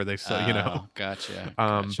 I. Whatever they say. Oh, gotcha,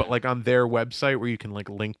 But gotcha. like on their website where you can like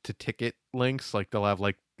link to ticket links, like they'll have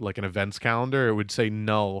like an events calendar, it would say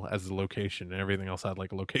null as the location, and everything else had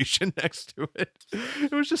like a location next to it.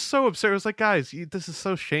 It was just so absurd. It was like, guys, this is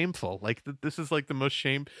so shameful. Like this is like the most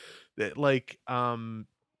shame that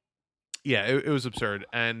yeah, it was absurd.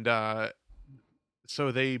 And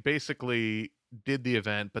so they basically did the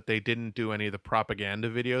event, but they didn't do any of the propaganda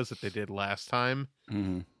videos that they did last time.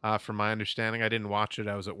 Hmm. From my understanding, I didn't watch it.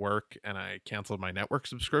 I was at work and I canceled my network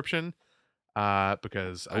subscription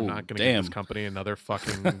because I'm Oh, not going to give this damn. company another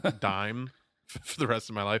fucking dime for the rest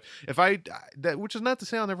of my life. Which is not to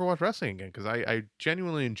say I'll never watch wrestling again, because I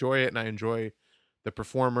genuinely enjoy it, and I enjoy the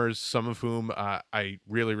performers, some of whom I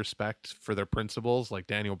really respect for their principles, like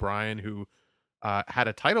Daniel Bryan, who had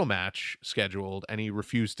a title match scheduled and he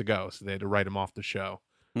refused to go, so they had to write him off the show.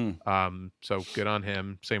 Hmm. So good on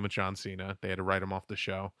him. Same with John Cena; they had to write him off the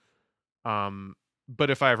show. But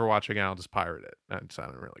if I ever watch again, I'll just pirate it. I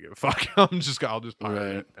don't really give a fuck. I'll just pirate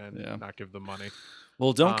Right. it and Yeah. not give them money.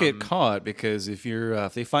 Well, don't get Um, caught, because if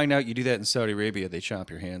they find out you do that in Saudi Arabia, they chop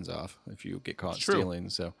your hands off if you get it's caught true. stealing.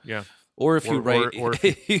 So, Yeah. or if you write Or if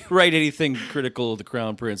you, you write anything critical of the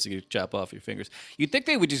crown prince, you chop off your fingers. You'd think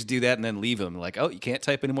they would just do that and then leave them. Like, oh, you can't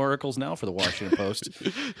type any more articles now for the Washington Post.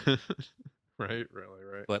 right, really,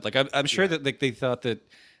 right. But like, I'm sure Yeah. that like they thought that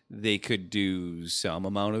they could do some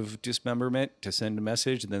amount of dismemberment to send a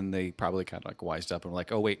message, and then they probably kind of like wised up and were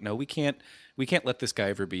like, oh wait, no, we can't let this guy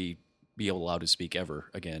ever be allowed to speak ever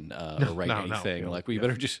again, or write No, anything. no. Like, we Yeah.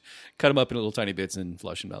 better just cut him up in little tiny bits and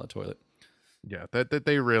flush him down the toilet. Yeah, that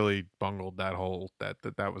they really bungled that whole that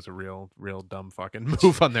was a real dumb fucking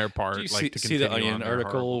move on their Do you part, like to see the continue Onion on their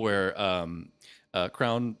horrible. article where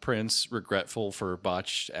Crown Prince regretful for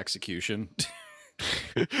botched execution?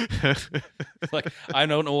 Like, I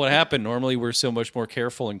don't know what happened. Normally, we're so much more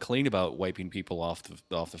careful and clean about wiping people off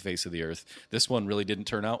the face of the earth. This one really didn't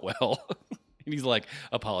turn out well. And he's like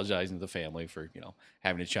apologizing to the family for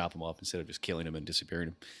having to chop him up instead of just killing him and disappearing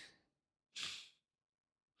him.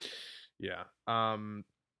 Yeah.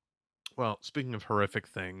 Well, speaking of horrific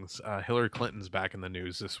things, Hillary Clinton's back in the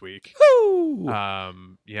news this week. Woo!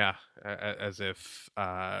 Yeah, as if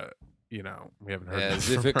we haven't heard As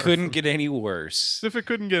that if from it her. couldn't get any worse. As if it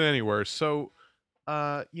couldn't get any worse. So,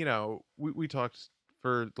 we talked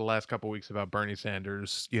for the last couple weeks about Bernie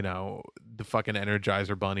Sanders, the fucking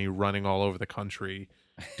Energizer Bunny running all over the country,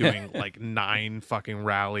 doing like 9 fucking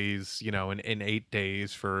rallies, in 8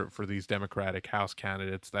 days for these Democratic House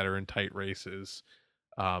candidates that are in tight races.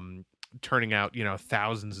 Turning out,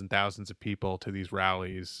 thousands and thousands of people to these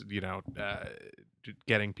rallies,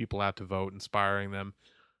 getting people out to vote, inspiring them.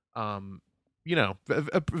 A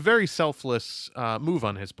very selfless move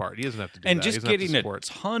on his part. He doesn't have to do And that. He just doesn't have to getting a support.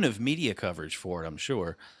 ton of media coverage for it, I'm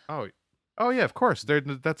sure. Oh, oh yeah, of course.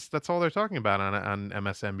 That's all they're talking about on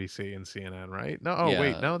MSNBC and CNN, right? No, oh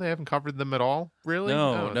wait, Yeah. no, they haven't covered them at all. Really?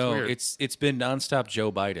 No, Oh, it's no, weird. it's been nonstop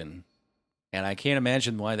Joe Biden, and I can't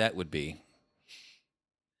imagine why that would be.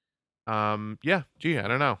 Yeah, gee, I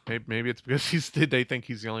don't know. Maybe it's because they think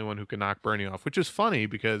he's the only one who can knock Bernie off, which is funny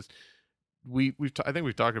because I think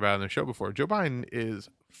we've talked about it on the show before. Joe Biden is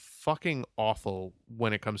fucking awful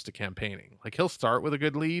when it comes to campaigning. Like, he'll start with a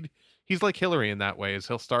good lead. He's like Hillary in that way, is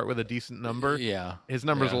he'll start with a decent number. Yeah, His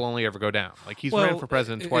numbers yeah. will only ever go down. Like, he's ran for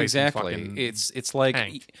president twice. Exactly. And fucking It's like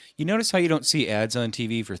tanked. you notice how you don't see ads on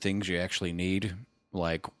TV for things you actually need,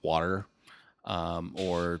 like water,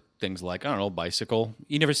 or things like, I don't know, bicycle.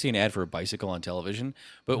 You never see an ad for a bicycle on television,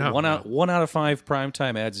 but No, one no. out of 5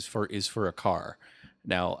 primetime ads is for a car.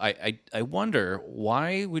 Now, I wonder,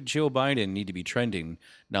 why would Joe Biden need to be trending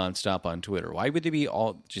nonstop on Twitter? Why would they be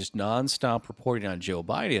all just nonstop reporting on Joe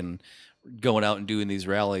Biden going out and doing these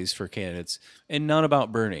rallies for candidates and none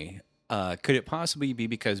about Bernie? Could it possibly be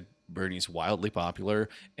because Bernie's wildly popular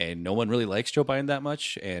and no one really likes Joe Biden that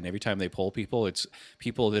much? And every time they poll people, it's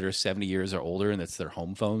people that are 70 years or older, and that's their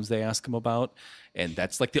home phones they ask them about. And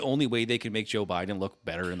that's like the only way they can make Joe Biden look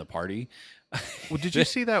better in the party. Well, did you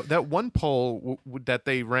see that one poll that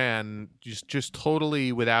they ran just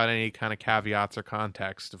totally without any kind of caveats or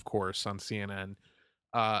context, of course, on CNN?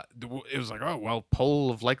 it was like, oh well,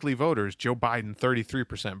 poll of likely voters: Joe Biden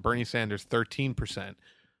 33%, Bernie Sanders 13%.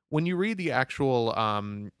 When you read the actual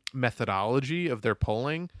methodology of their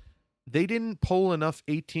polling, they didn't poll enough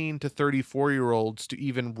 18 to 34-year-olds to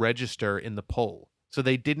even register in the poll, so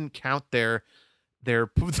they didn't count their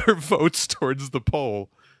votes towards the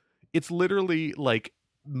poll. It's literally like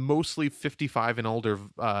mostly 55 and older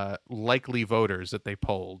likely voters that they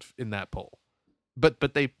polled in that poll.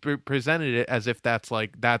 But they presented it as if that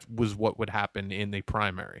was what would happen in the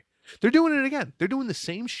primary. They're doing it again. They're doing the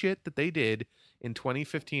same shit that they did in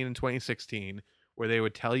 2015 and 2016, where they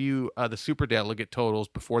would tell you the superdelegate totals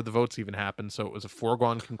before the votes even happened, so it was a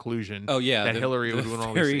foregone conclusion. Oh yeah, that Hillary would win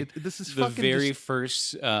all these. This is the fucking very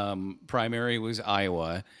first primary was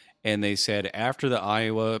Iowa, and they said after the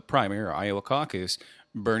Iowa primary or Iowa caucus,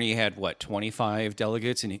 Bernie had 25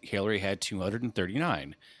 delegates and Hillary had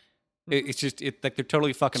 239. It's just like they're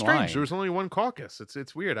totally fucking strange. lying. There was only one caucus.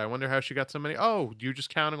 It's weird. I wonder how she got so many. Oh, you're just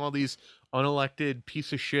counting all these unelected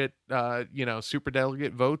piece of shit, super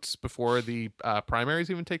delegate votes before the primaries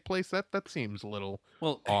even take place. That seems a little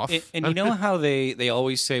off. And you know how they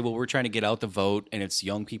always say, well, we're trying to get out the vote, and it's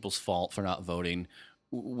young people's fault for not voting,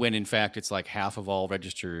 when in fact it's like half of all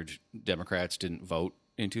registered Democrats didn't vote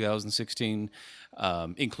in 2016,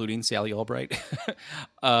 including Sally Albright.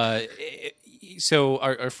 So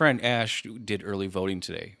our friend Ash did early voting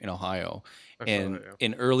today in Ohio, and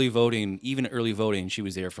in early voting, she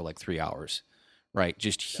was there for like 3 hours, right?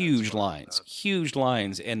 Just huge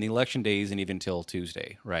lines, and the election day isn't even till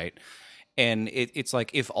Tuesday, right? And it's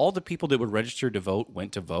like if all the people that were registered to vote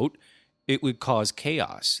went to vote, it would cause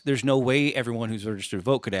chaos. There's no way everyone who's registered to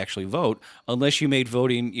vote could actually vote unless you made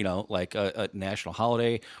voting, like a national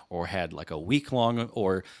holiday, or had like a week long,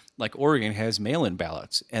 or like Oregon has mail-in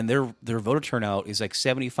ballots, and their voter turnout is like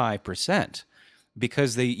 75%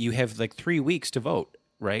 because you have like 3 weeks to vote,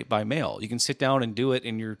 right, by mail. You can sit down and do it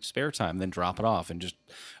in your spare time, then drop it off and just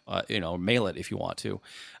mail it if you want to.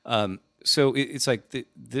 So it's like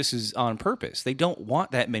this is on purpose. They don't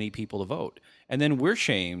want that many people to vote, and then we're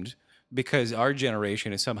shamed because our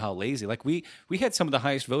generation is somehow lazy. Like we had some of the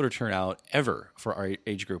highest voter turnout ever for our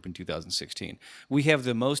age group in 2016. We have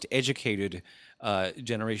the most educated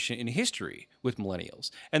generation in history with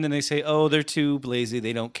millennials. And then they say, oh, they're too lazy,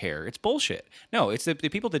 they don't care. It's bullshit. No, it's the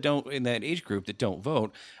people that don't, in that age group that don't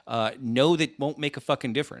vote, know that won't make a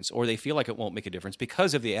fucking difference, or they feel like it won't make a difference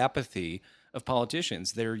because of the apathy of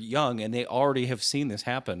politicians. They're young and they already have seen this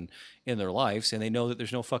happen in their lives, and they know that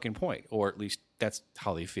there's no fucking point, or at least that's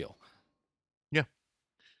how they feel. Yeah.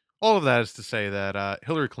 All of that is to say that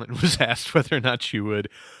Hillary Clinton was asked whether or not she would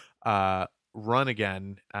run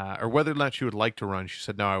again, or whether or not she would like to run. She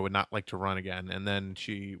said, no, I would not like to run again. And then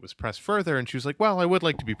she was pressed further, and she was like, well, I would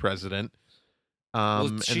like to be president.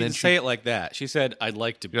 She didn't say it like that. She said, I'd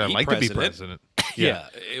like to be president. To be president. Yeah,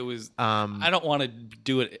 it was. I don't want to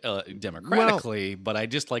do it democratically, but I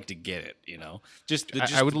just like to get it.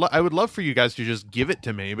 I would love for you guys to just give it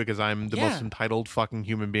to me, because I'm the most entitled fucking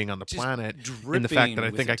human being on the planet. In the fact that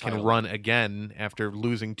I think I can run again after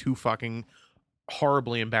losing 2 fucking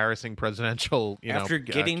horribly embarrassing presidential, after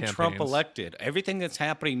getting campaigns. Trump elected. Everything that's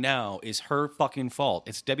happening now is her fucking fault.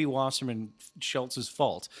 It's Debbie Wasserman Schultz's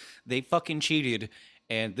fault. They fucking cheated,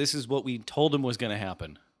 and this is what we told them was going to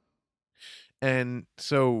happen. And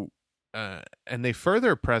so, and they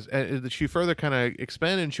further she further kind of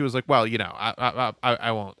expanded, and she was like, well,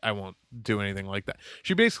 I won't do anything like that.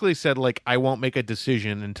 She basically said, like, I won't make a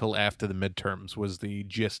decision until after the midterms, was the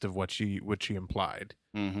gist of what she implied.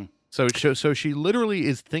 Mm-hmm. So she literally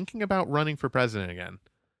is thinking about running for president again.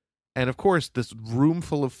 And of course, this room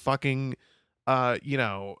full of fucking,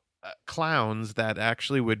 clowns that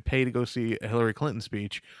actually would pay to go see a Hillary Clinton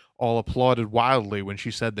speech all applauded wildly when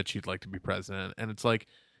she said that she'd like to be president. And it's like,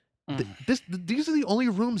 these are the only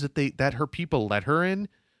rooms that her people let her in,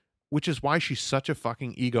 which is why she's such a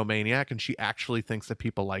fucking egomaniac, and she actually thinks that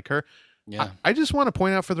people like her. Yeah. I just want to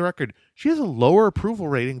point out for the record, she has a lower approval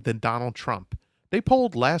rating than Donald Trump. They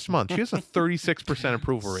polled last month. She has a 36%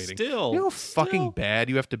 approval rating. Still. You know how fucking bad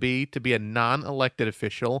you have to be a non-elected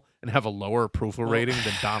official and have a lower approval rating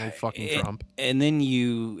than Donald fucking Trump? And then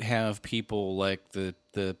you have people like the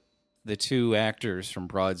 2 actors from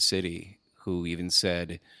Broad City who even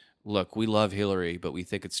said, look, we love Hillary, but we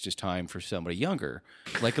think it's just time for somebody younger,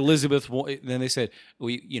 like Elizabeth. Then they said,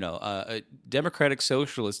 a Democratic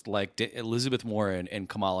socialist like Elizabeth Warren and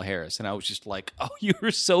Kamala Harris. And I was just like, oh, you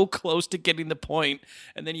were so close to getting the point,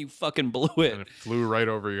 and then you fucking blew it. And it flew right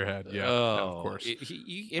over your head. Yeah, of course.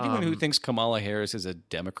 Anyone who thinks Kamala Harris is a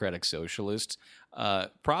Democratic socialist,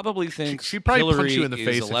 Probably thinks She'd probably punch Hillary you in the is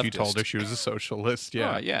face a if you told her leftist. she was a socialist. Oh,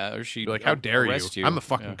 Yeah. yeah, or Be she'd like, how dare you? arrest you. I'm a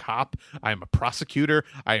fucking cop. I am a prosecutor.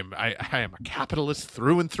 I am a capitalist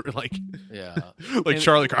through and through. Like, Yeah. like And-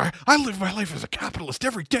 Charlie Carr. I live my life as a capitalist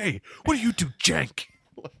every day. What do you do, jank?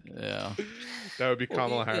 Yeah. That would be Well,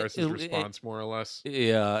 Kamala Harris's response, more or less.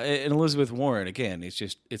 Yeah, and Elizabeth Warren again.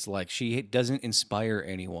 It's like she doesn't inspire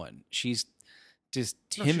anyone. She's just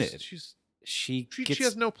No, timid. she She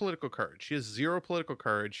has no political courage. She has zero political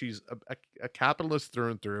courage. She's a capitalist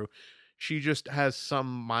through and through. She just has some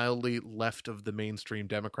mildly left of the mainstream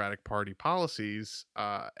Democratic Party policies,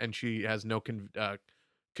 and she has no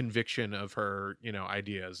conviction of her,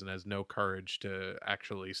 ideas, and has no courage to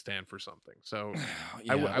actually stand for something. So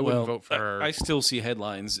yeah, I wouldn't vote for her. I still see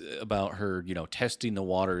headlines about her, testing the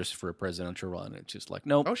waters for a presidential run. It's just like,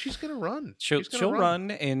 nope. Oh, she's gonna run. She'll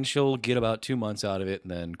run, and she'll get about 2 months out of it,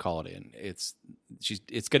 and then call it in. It's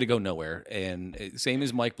going to go nowhere. And same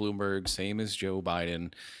as Mike Bloomberg, same as Joe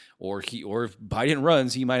Biden, or if Biden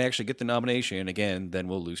runs, he might actually get the nomination again. Then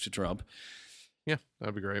we'll lose to Trump. Yeah,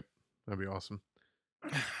 that'd be great. That'd be awesome.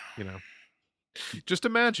 Just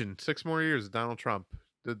imagine 6 more years of Donald Trump.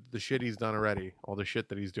 The shit he's done already, all the shit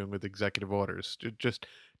that he's doing with executive orders. Just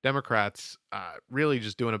Democrats really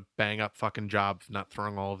just doing a bang up fucking job, not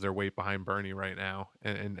throwing all of their weight behind Bernie right now,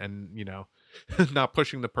 and not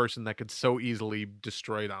pushing the person that could so easily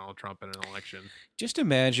destroy Donald Trump in an election. Just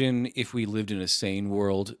imagine if we lived in a sane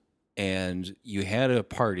world and you had a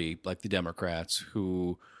party like the Democrats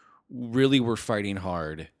who really were fighting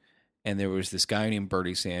hard, and there was this guy named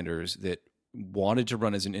Bernie Sanders that wanted to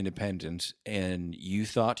run as an independent, and you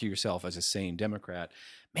thought to yourself as a sane Democrat,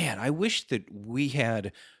 man, I wish that we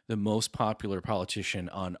had the most popular politician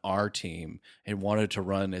on our team and wanted to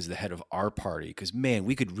run as the head of our party, because, man,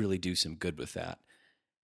 we could really do some good with that.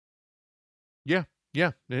 Yeah.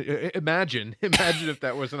 Imagine if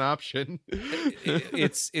that was an option.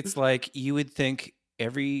 It's like you would think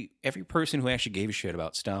every person who actually gave a shit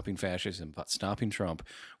about stopping fascism, about stopping Trump,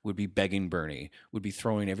 would be begging Bernie, would be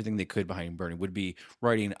throwing everything they could behind Bernie, would be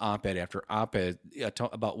writing op-ed after op-ed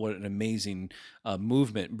about what an amazing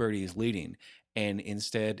movement Bernie is leading. And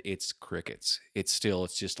instead, it's crickets. It's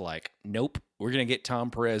just like, nope, we're gonna get Tom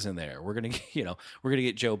Perez in there. We're gonna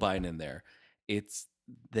get Joe Biden in there.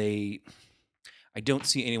 I don't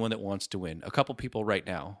see anyone that wants to win. A couple people right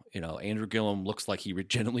now, Andrew Gillum looks like he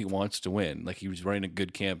genuinely wants to win. Like he was running a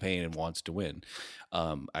good campaign and wants to win.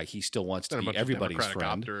 He still wants to be everybody's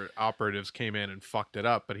friend. Operatives came in and fucked it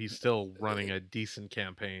up, but he's still running a decent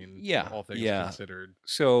campaign. Yeah, all things considered.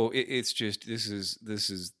 So it's just this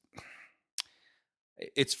is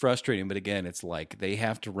it's frustrating, but again, it's like they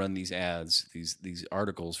have to run these ads, these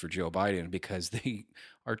articles for Joe Biden because they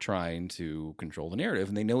are trying to control the narrative,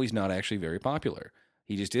 and they know he's not actually very popular.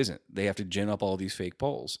 He just isn't. They have to gin up all these fake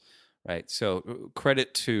polls, right? So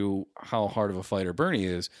credit to how hard of a fighter Bernie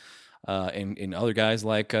is, and other guys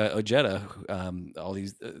like Ojeda, all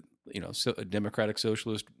these Democratic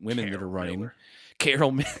Socialist women that are running. Miller.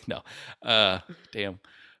 Carol, no, damn,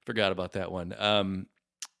 forgot about that one.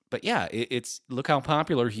 But yeah, it's look how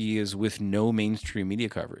popular he is with no mainstream media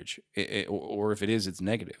coverage, or if it is, it's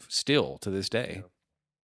negative still to this day.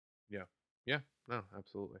 Yeah, no,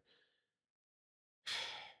 absolutely.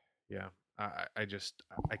 Yeah, I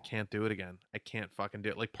can't do it again. I can't fucking do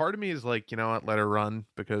it. Like, part of me is like, you know what, let her run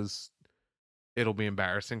because it'll be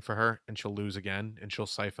embarrassing for her and she'll lose again and she'll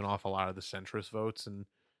siphon off a lot of the centrist votes and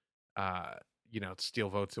steal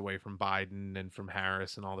votes away from Biden and from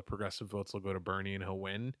Harris, and all the progressive votes will go to Bernie and he'll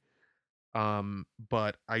win.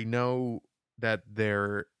 But I know that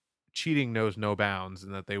their cheating knows no bounds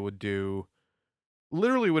and that they would do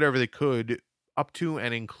literally whatever they could up to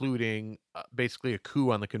and including basically a coup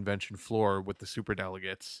on the convention floor with the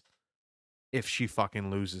superdelegates if she fucking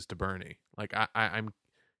loses to Bernie. Like, I'm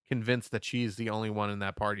convinced that she's the only one in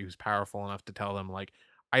that party who's powerful enough to tell them, like,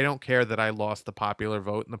 I don't care that I lost the popular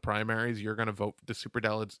vote in the primaries. You're going to vote for the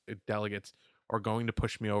superdelegates are going to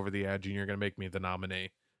push me over the edge, and you're going to make me the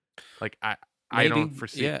nominee. Like, I don't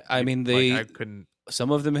foresee. Yeah, I mean, I couldn't.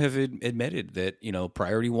 Some of them have admitted that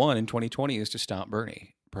priority 1 in 2020 is to stop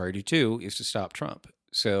Bernie. Priority 2 is to stop Trump.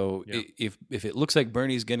 So Yeah. if it looks like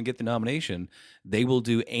Bernie's going to get the nomination, they will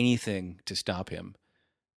do anything to stop him.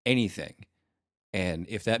 Anything. And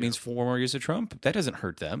if that means 4 more years of Trump, that doesn't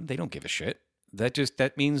hurt them. They don't give a shit.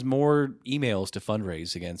 That means more emails to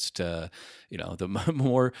fundraise against the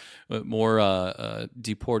more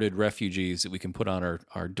deported refugees that we can put on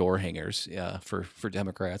our door hangers for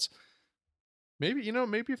Democrats.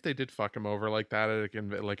 maybe if they did fuck him over like that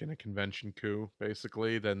at like in a convention coup,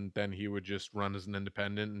 basically, then he would just run as an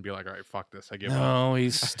independent and be like, all right, fuck this, I give up. No,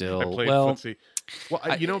 he's I still played well. footsie.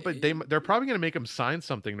 Well, but they're probably going to make him sign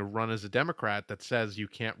something to run as a Democrat that says you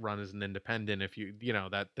can't run as an independent if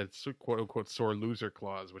that's a quote unquote sore loser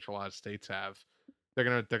clause, which a lot of states have.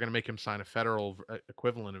 They're gonna make him sign a federal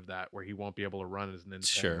equivalent of that, where he won't be able to run as an independent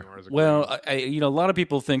Sure. or as a Well, green. a lot of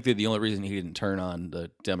people think that the only reason he didn't turn on the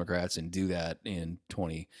Democrats and do that in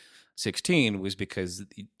 2016 was because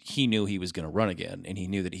he knew he was going to run again, and he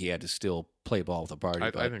knew that he had to still play ball with the party.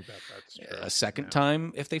 I think that's true. A second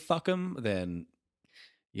time, if they fuck him, then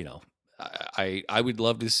you know, I would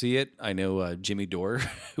love to see it. I know Jimmy Dore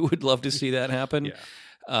would love to see that happen. Yeah.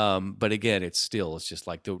 But again, it's just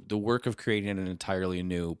like the work of creating an entirely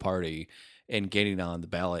new party and getting on the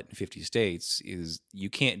ballot in 50 states is you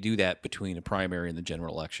can't do that between a primary and the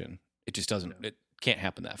general election. It just doesn't. No. It can't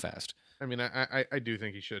happen that fast. I mean, I do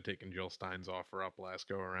think he should have taken Jill Stein's offer up last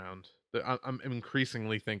go around. I'm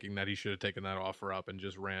increasingly thinking that he should have taken that offer up and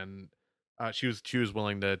just ran. She was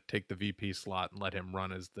willing to take the VP slot and let him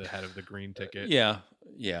run as the head of the Green ticket. Yeah.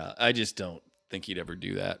 I just don't think he'd ever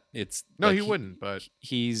do that. It's No, like he wouldn't. But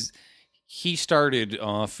he started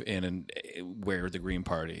off in where the Green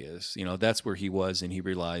Party is. That's where he was, and he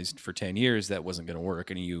realized for 10 years that wasn't going to work.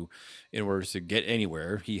 And in order to get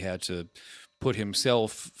anywhere, he had to put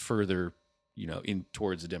himself further, in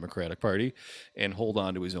towards the Democratic Party and hold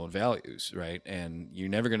on to his own values, right? And you're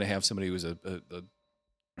never going to have somebody who's a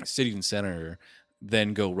sitting senator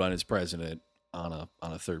then go run as president on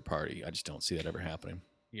a third party. I just don't see that ever happening.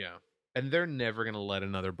 Yeah. And they're never gonna let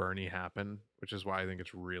another Bernie happen, which is why I think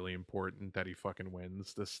it's really important that he fucking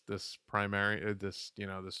wins this primary, this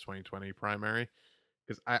 2020 primary,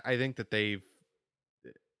 because I think that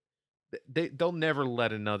they'll never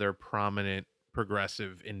let another prominent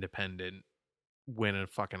progressive independent win a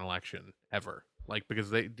fucking election ever, like,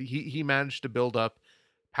 because he managed to build up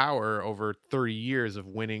power over 30 years of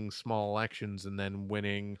winning small elections and then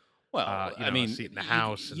winning Well, a seat in the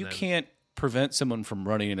House. You And then, can't prevent someone from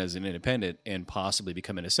running as an independent and possibly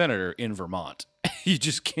becoming a senator in Vermont. You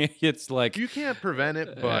just can't. It's like you can't prevent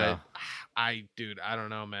it, but yeah. I don't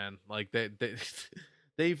know, man. Like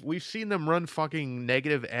we've seen them run fucking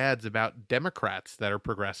negative ads about Democrats that are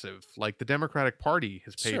progressive. Like the Democratic Party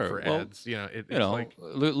has paid for ads. It's like,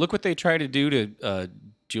 look what they tried to do to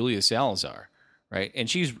Julia Salazar, right? And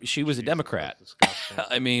she was a Democrat.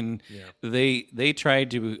 I mean, yeah. they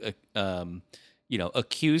tried to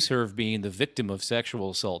accuse her of being the victim of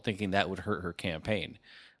sexual assault, thinking that would hurt her campaign.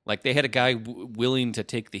 Like they had a guy willing to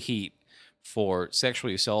take the heat for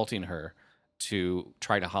sexually assaulting her to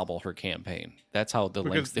try to hobble her campaign. That's how the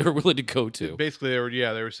lengths they were willing to go to. Basically, they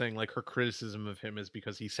were saying like her criticism of him is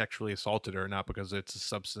because he sexually assaulted her, not because it's a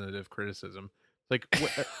substantive criticism. Like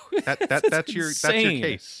that's your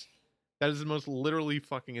case. That is the most literally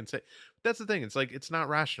fucking insane. That's the thing. It's like it's not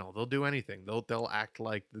rational. They'll do anything. They'll act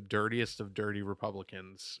like the dirtiest of dirty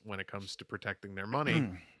Republicans when it comes to protecting their money.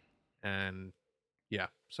 And yeah,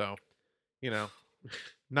 so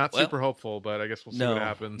not super hopeful, but I guess we'll see what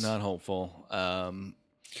happens. Not hopeful.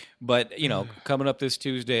 But coming up this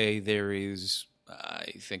Tuesday, there is,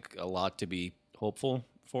 I think, a lot to be hopeful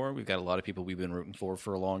for. We've got a lot of people we've been rooting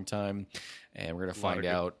for a long time, and we're going to find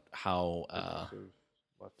out how.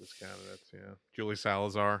 Leftist candidates, Julie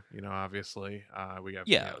Salazar, obviously. We have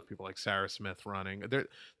people like Sarah Smith running. There's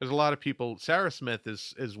a lot of people. Sarah Smith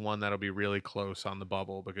is one that'll be really close on the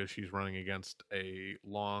bubble because she's running against a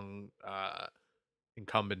long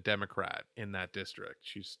incumbent Democrat in that district.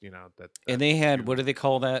 She's that. And they had, what do they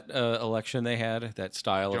call that election? They had that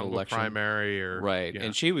style of election, primary, or right? Yeah.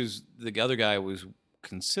 And the other guy was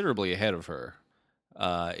considerably ahead of her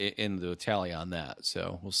in the tally on that,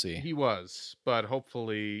 so we'll see. He was, but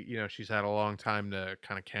hopefully, she's had a long time to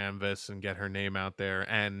kind of canvas and get her name out there.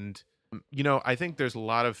 And I think there's a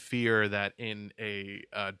lot of fear that in a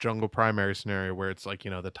jungle primary scenario where it's like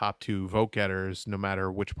the top two vote getters, no matter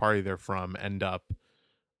which party they're from, end up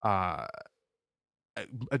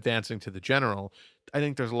advancing to the general. I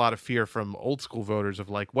think there's a lot of fear from old school voters of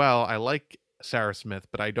like, well, I like Sarah Smith,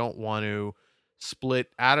 but I don't want to split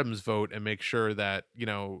Adams' vote and make sure that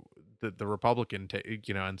the Republican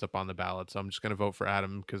ends up on the ballot. So I'm just going to vote for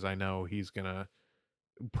Adam because I know he's going to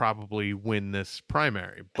probably win this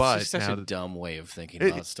primary. But it's just such a dumb way of thinking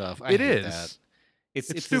about stuff. I hate is. That.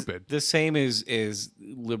 It's stupid. The same as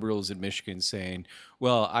liberals in Michigan saying,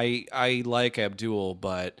 "Well, I like Abdul,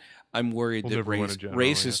 but I'm worried that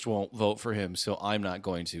racists won't vote for him, so I'm not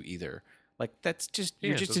going to either." Like that's just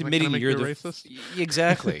you're just admitting you're the racist.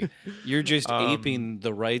 Exactly. You're just aping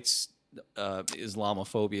the rights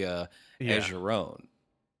Islamophobia as Yeah. your own.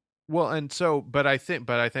 Well, and so, but I think,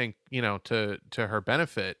 to her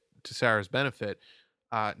benefit, to Sarah's benefit,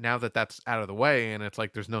 now that that's out of the way, and it's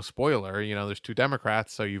like there's no spoiler. There's two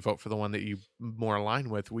Democrats, so you vote for the one that you more align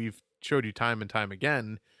with. We've showed you time and time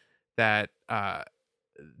again that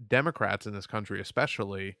Democrats in this country,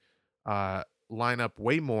 especially, uh, line up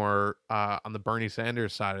way more on the Bernie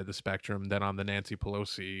Sanders side of the spectrum than on the Nancy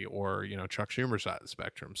Pelosi or Chuck Schumer side of the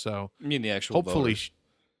spectrum. So I mean, the actual hopefully,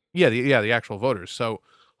 voters. the actual voters. So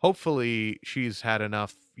hopefully she's had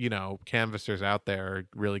enough, canvassers out there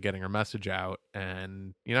really getting her message out,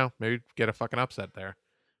 and maybe get a fucking upset there.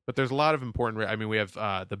 But there's a lot of important. I mean, we have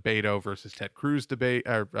the Beto versus Ted Cruz debate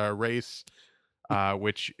race,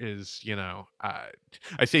 which is,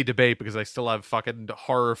 I say debate because I still have fucking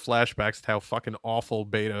horror flashbacks to how fucking awful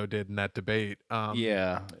Beto did in that debate.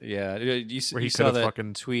 Yeah. Where You he could saw have that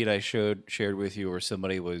fucking tweet I shared with you, where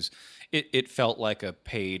somebody was. It felt like a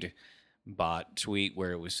paid bot tweet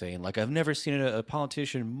where it was saying like, I've never seen a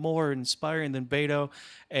politician more inspiring than Beto,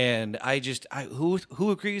 and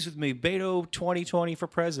who agrees with me, Beto 2020 for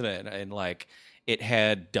president, and like it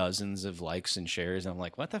had dozens of likes and shares, and I'm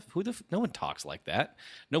like, what the no one talks like that.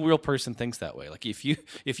 No real person thinks that way. Like if you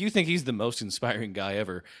think he's the most inspiring guy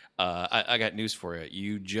ever, I got news for you.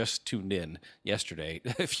 You just tuned in yesterday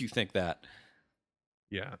if you think that.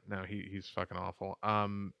 yeah, no, he's fucking awful.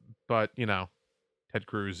 But Ted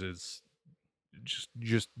Cruz is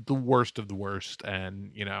just the worst of the worst,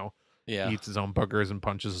 and Yeah. eats his own boogers and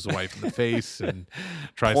punches his wife in the face and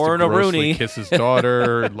tries to Pouring a grossly Rooney. kiss his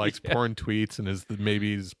daughter and likes Yeah. porn tweets, and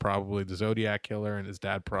maybe he's probably the Zodiac killer, and his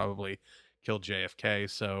dad probably killed JFK.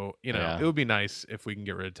 So Yeah. it would be nice if we can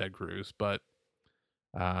get rid of Ted Cruz, but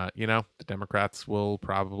the Democrats will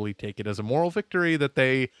probably take it as a moral victory that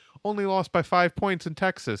they only lost by 5 points in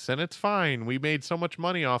Texas, and it's fine. We made so much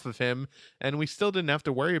money off of him, and we still didn't have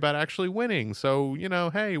to worry about actually winning. So,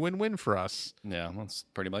 hey, win-win for us. Yeah, that's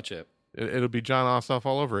pretty much it. It'll be John Ossoff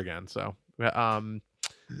all over again. So, that'll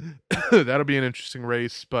be an interesting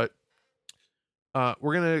race, but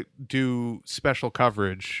we're gonna do special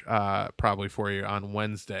coverage probably for you on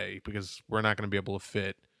Wednesday, because we're not gonna be able to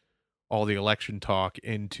fit all the election talk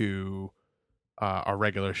into our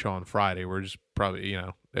regular show on Friday. We're just probably,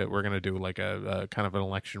 we're going to do like a kind of an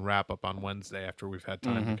election wrap up on Wednesday after we've had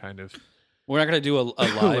time to kind of We're not going to do a let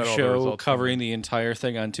live all the show results come covering in. the entire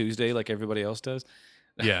thing on Tuesday like everybody else does.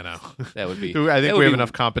 Yeah, no. That would be. I think we have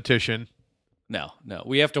enough competition. No.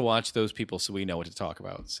 We have to watch those people so we know what to talk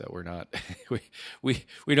about. So we're not. we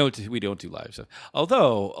don't do live stuff.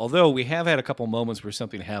 Although we have had a couple moments where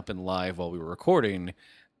something happened live while we were recording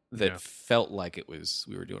that felt like we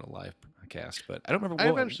were doing a live podcast, but I don't remember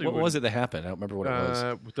what was it that happened. I don't remember what it was.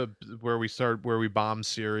 Where we bombed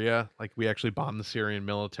Syria, like we actually bombed the Syrian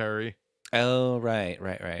military. Oh, right.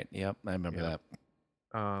 Yep, I remember that.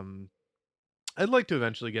 I'd like to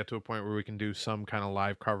eventually get to a point where we can do some kind of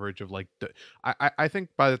live coverage of like I think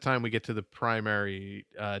by the time we get to the primary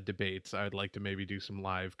debates, I'd like to maybe do some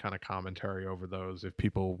live kind of commentary over those if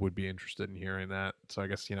people would be interested in hearing that. So I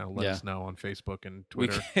guess let us know on Facebook and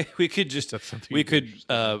Twitter. We could just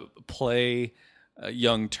play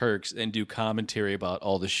Young Turks and do commentary about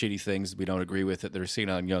all the shitty things we don't agree with that they're seeing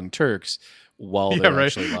on Young Turks while they're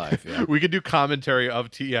actually live. Yeah. We could do commentary of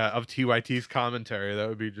TYT's commentary. That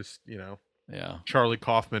would be just Yeah. Charlie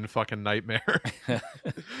Kaufman fucking nightmare.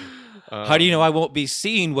 How do you know I won't be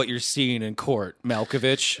seeing what you're seeing in court,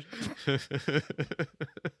 Malkovich?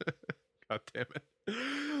 God damn it.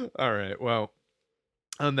 All right. Well,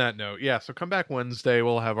 on that note, so come back Wednesday.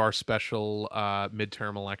 We'll have our special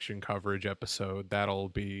midterm election coverage episode. That'll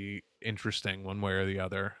be interesting one way or the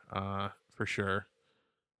other, for sure.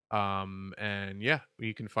 And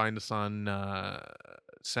you can find us on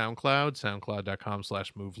SoundCloud,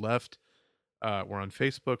 soundcloud.com/moveleft. We're on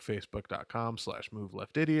Facebook,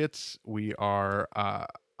 facebook.com/moveleft-idiots. We are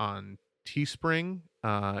on Teespring.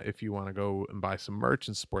 If you want to go and buy some merch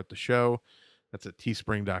and support the show, that's at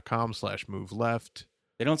teespring.com/moveleft.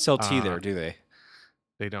 They don't sell tea there, do they?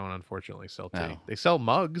 They don't, unfortunately, sell tea. No. They sell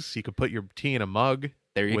mugs. You could put your tea in a mug.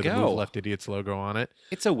 There you with go. a Move Left Idiots logo on it.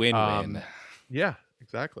 It's a win-win. Yeah,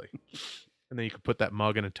 exactly. And then you could put that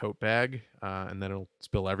mug in a tote bag, and then it'll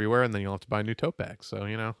spill everywhere, and then you'll have to buy a new tote bag. So,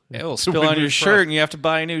 it'll spill on your shirt, and you have to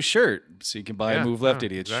buy a new shirt. So you can buy a Move Left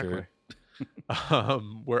Idiots shirt.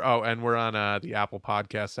 We're on the Apple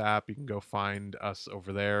Podcasts app. You can go find us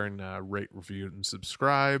over there and rate, review, and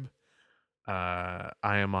subscribe. I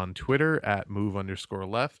am on Twitter at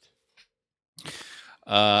move_left.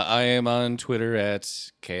 I am on Twitter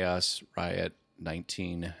at Chaos Riot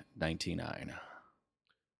 1999.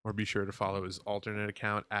 or be sure to follow his alternate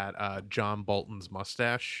account at John Bolton's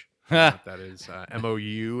Mustache. Ha! That is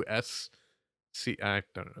Mousc. I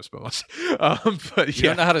don't know spell but You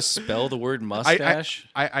don't know how to spell the word mustache?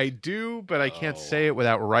 I do, but I can't say it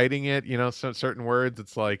without writing it. You know, some certain words.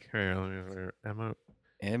 It's like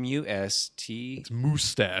M-U-S-T. It's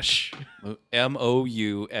moustache.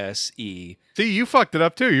 M-O-U-S-E. See, you fucked it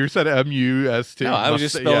up too. You said M-U-S-T. No, I was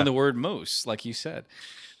just spelling the word moose, like you said.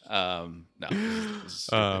 No, this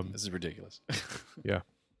is ridiculous. Yeah.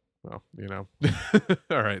 Well, you know.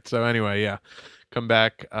 All right. So anyway, yeah. Come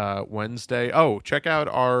back Wednesday. Oh, check out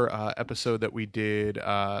our episode that we did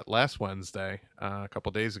last Wednesday, a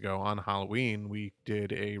couple days ago on Halloween. We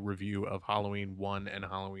did a review of Halloween 1 and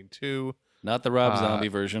Halloween 2. Not the Rob Zombie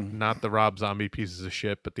version. Not the Rob Zombie pieces of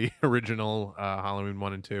shit, but the original Halloween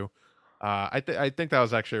 1 and 2. I think that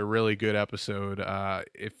was actually a really good episode.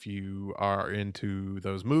 If you are into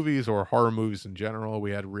those movies or horror movies in general,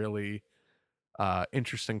 we had really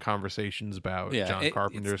interesting conversations about John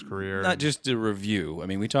Carpenter's career. Not just a review. I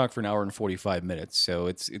mean, we talked for an hour and 45 minutes, so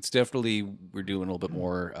it's definitely, we're doing a little bit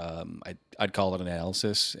more. I'd call it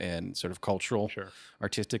analysis and sort of cultural,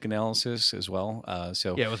 artistic analysis as well.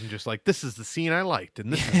 So yeah, it wasn't just like, this is the scene I liked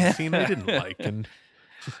and this is the scene I didn't like. And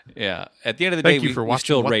yeah, at the end of the day, thank you for we watching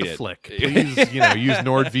still What rate the it. Flick. Please, use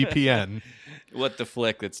NordVPN. What the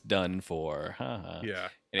flick that's done for. Yeah.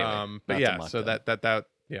 Anyway, but yeah, so that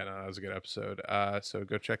yeah, no, that was a good episode. So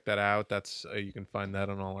go check that out. That's you can find that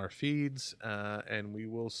on all our feeds. And we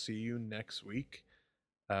will see you next week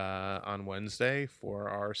on Wednesday for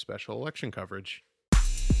our special election coverage.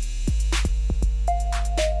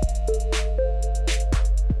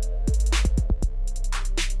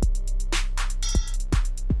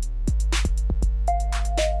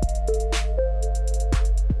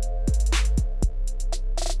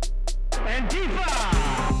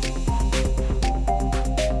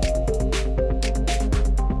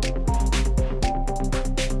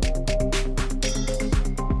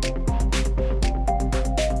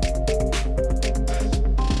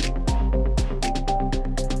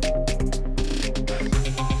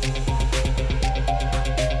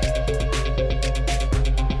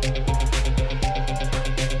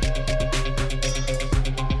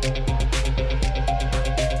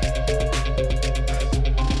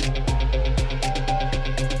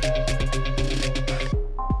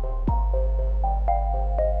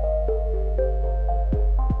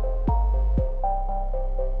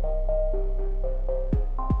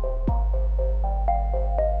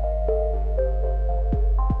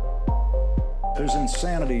 There's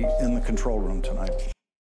insanity in the control room tonight.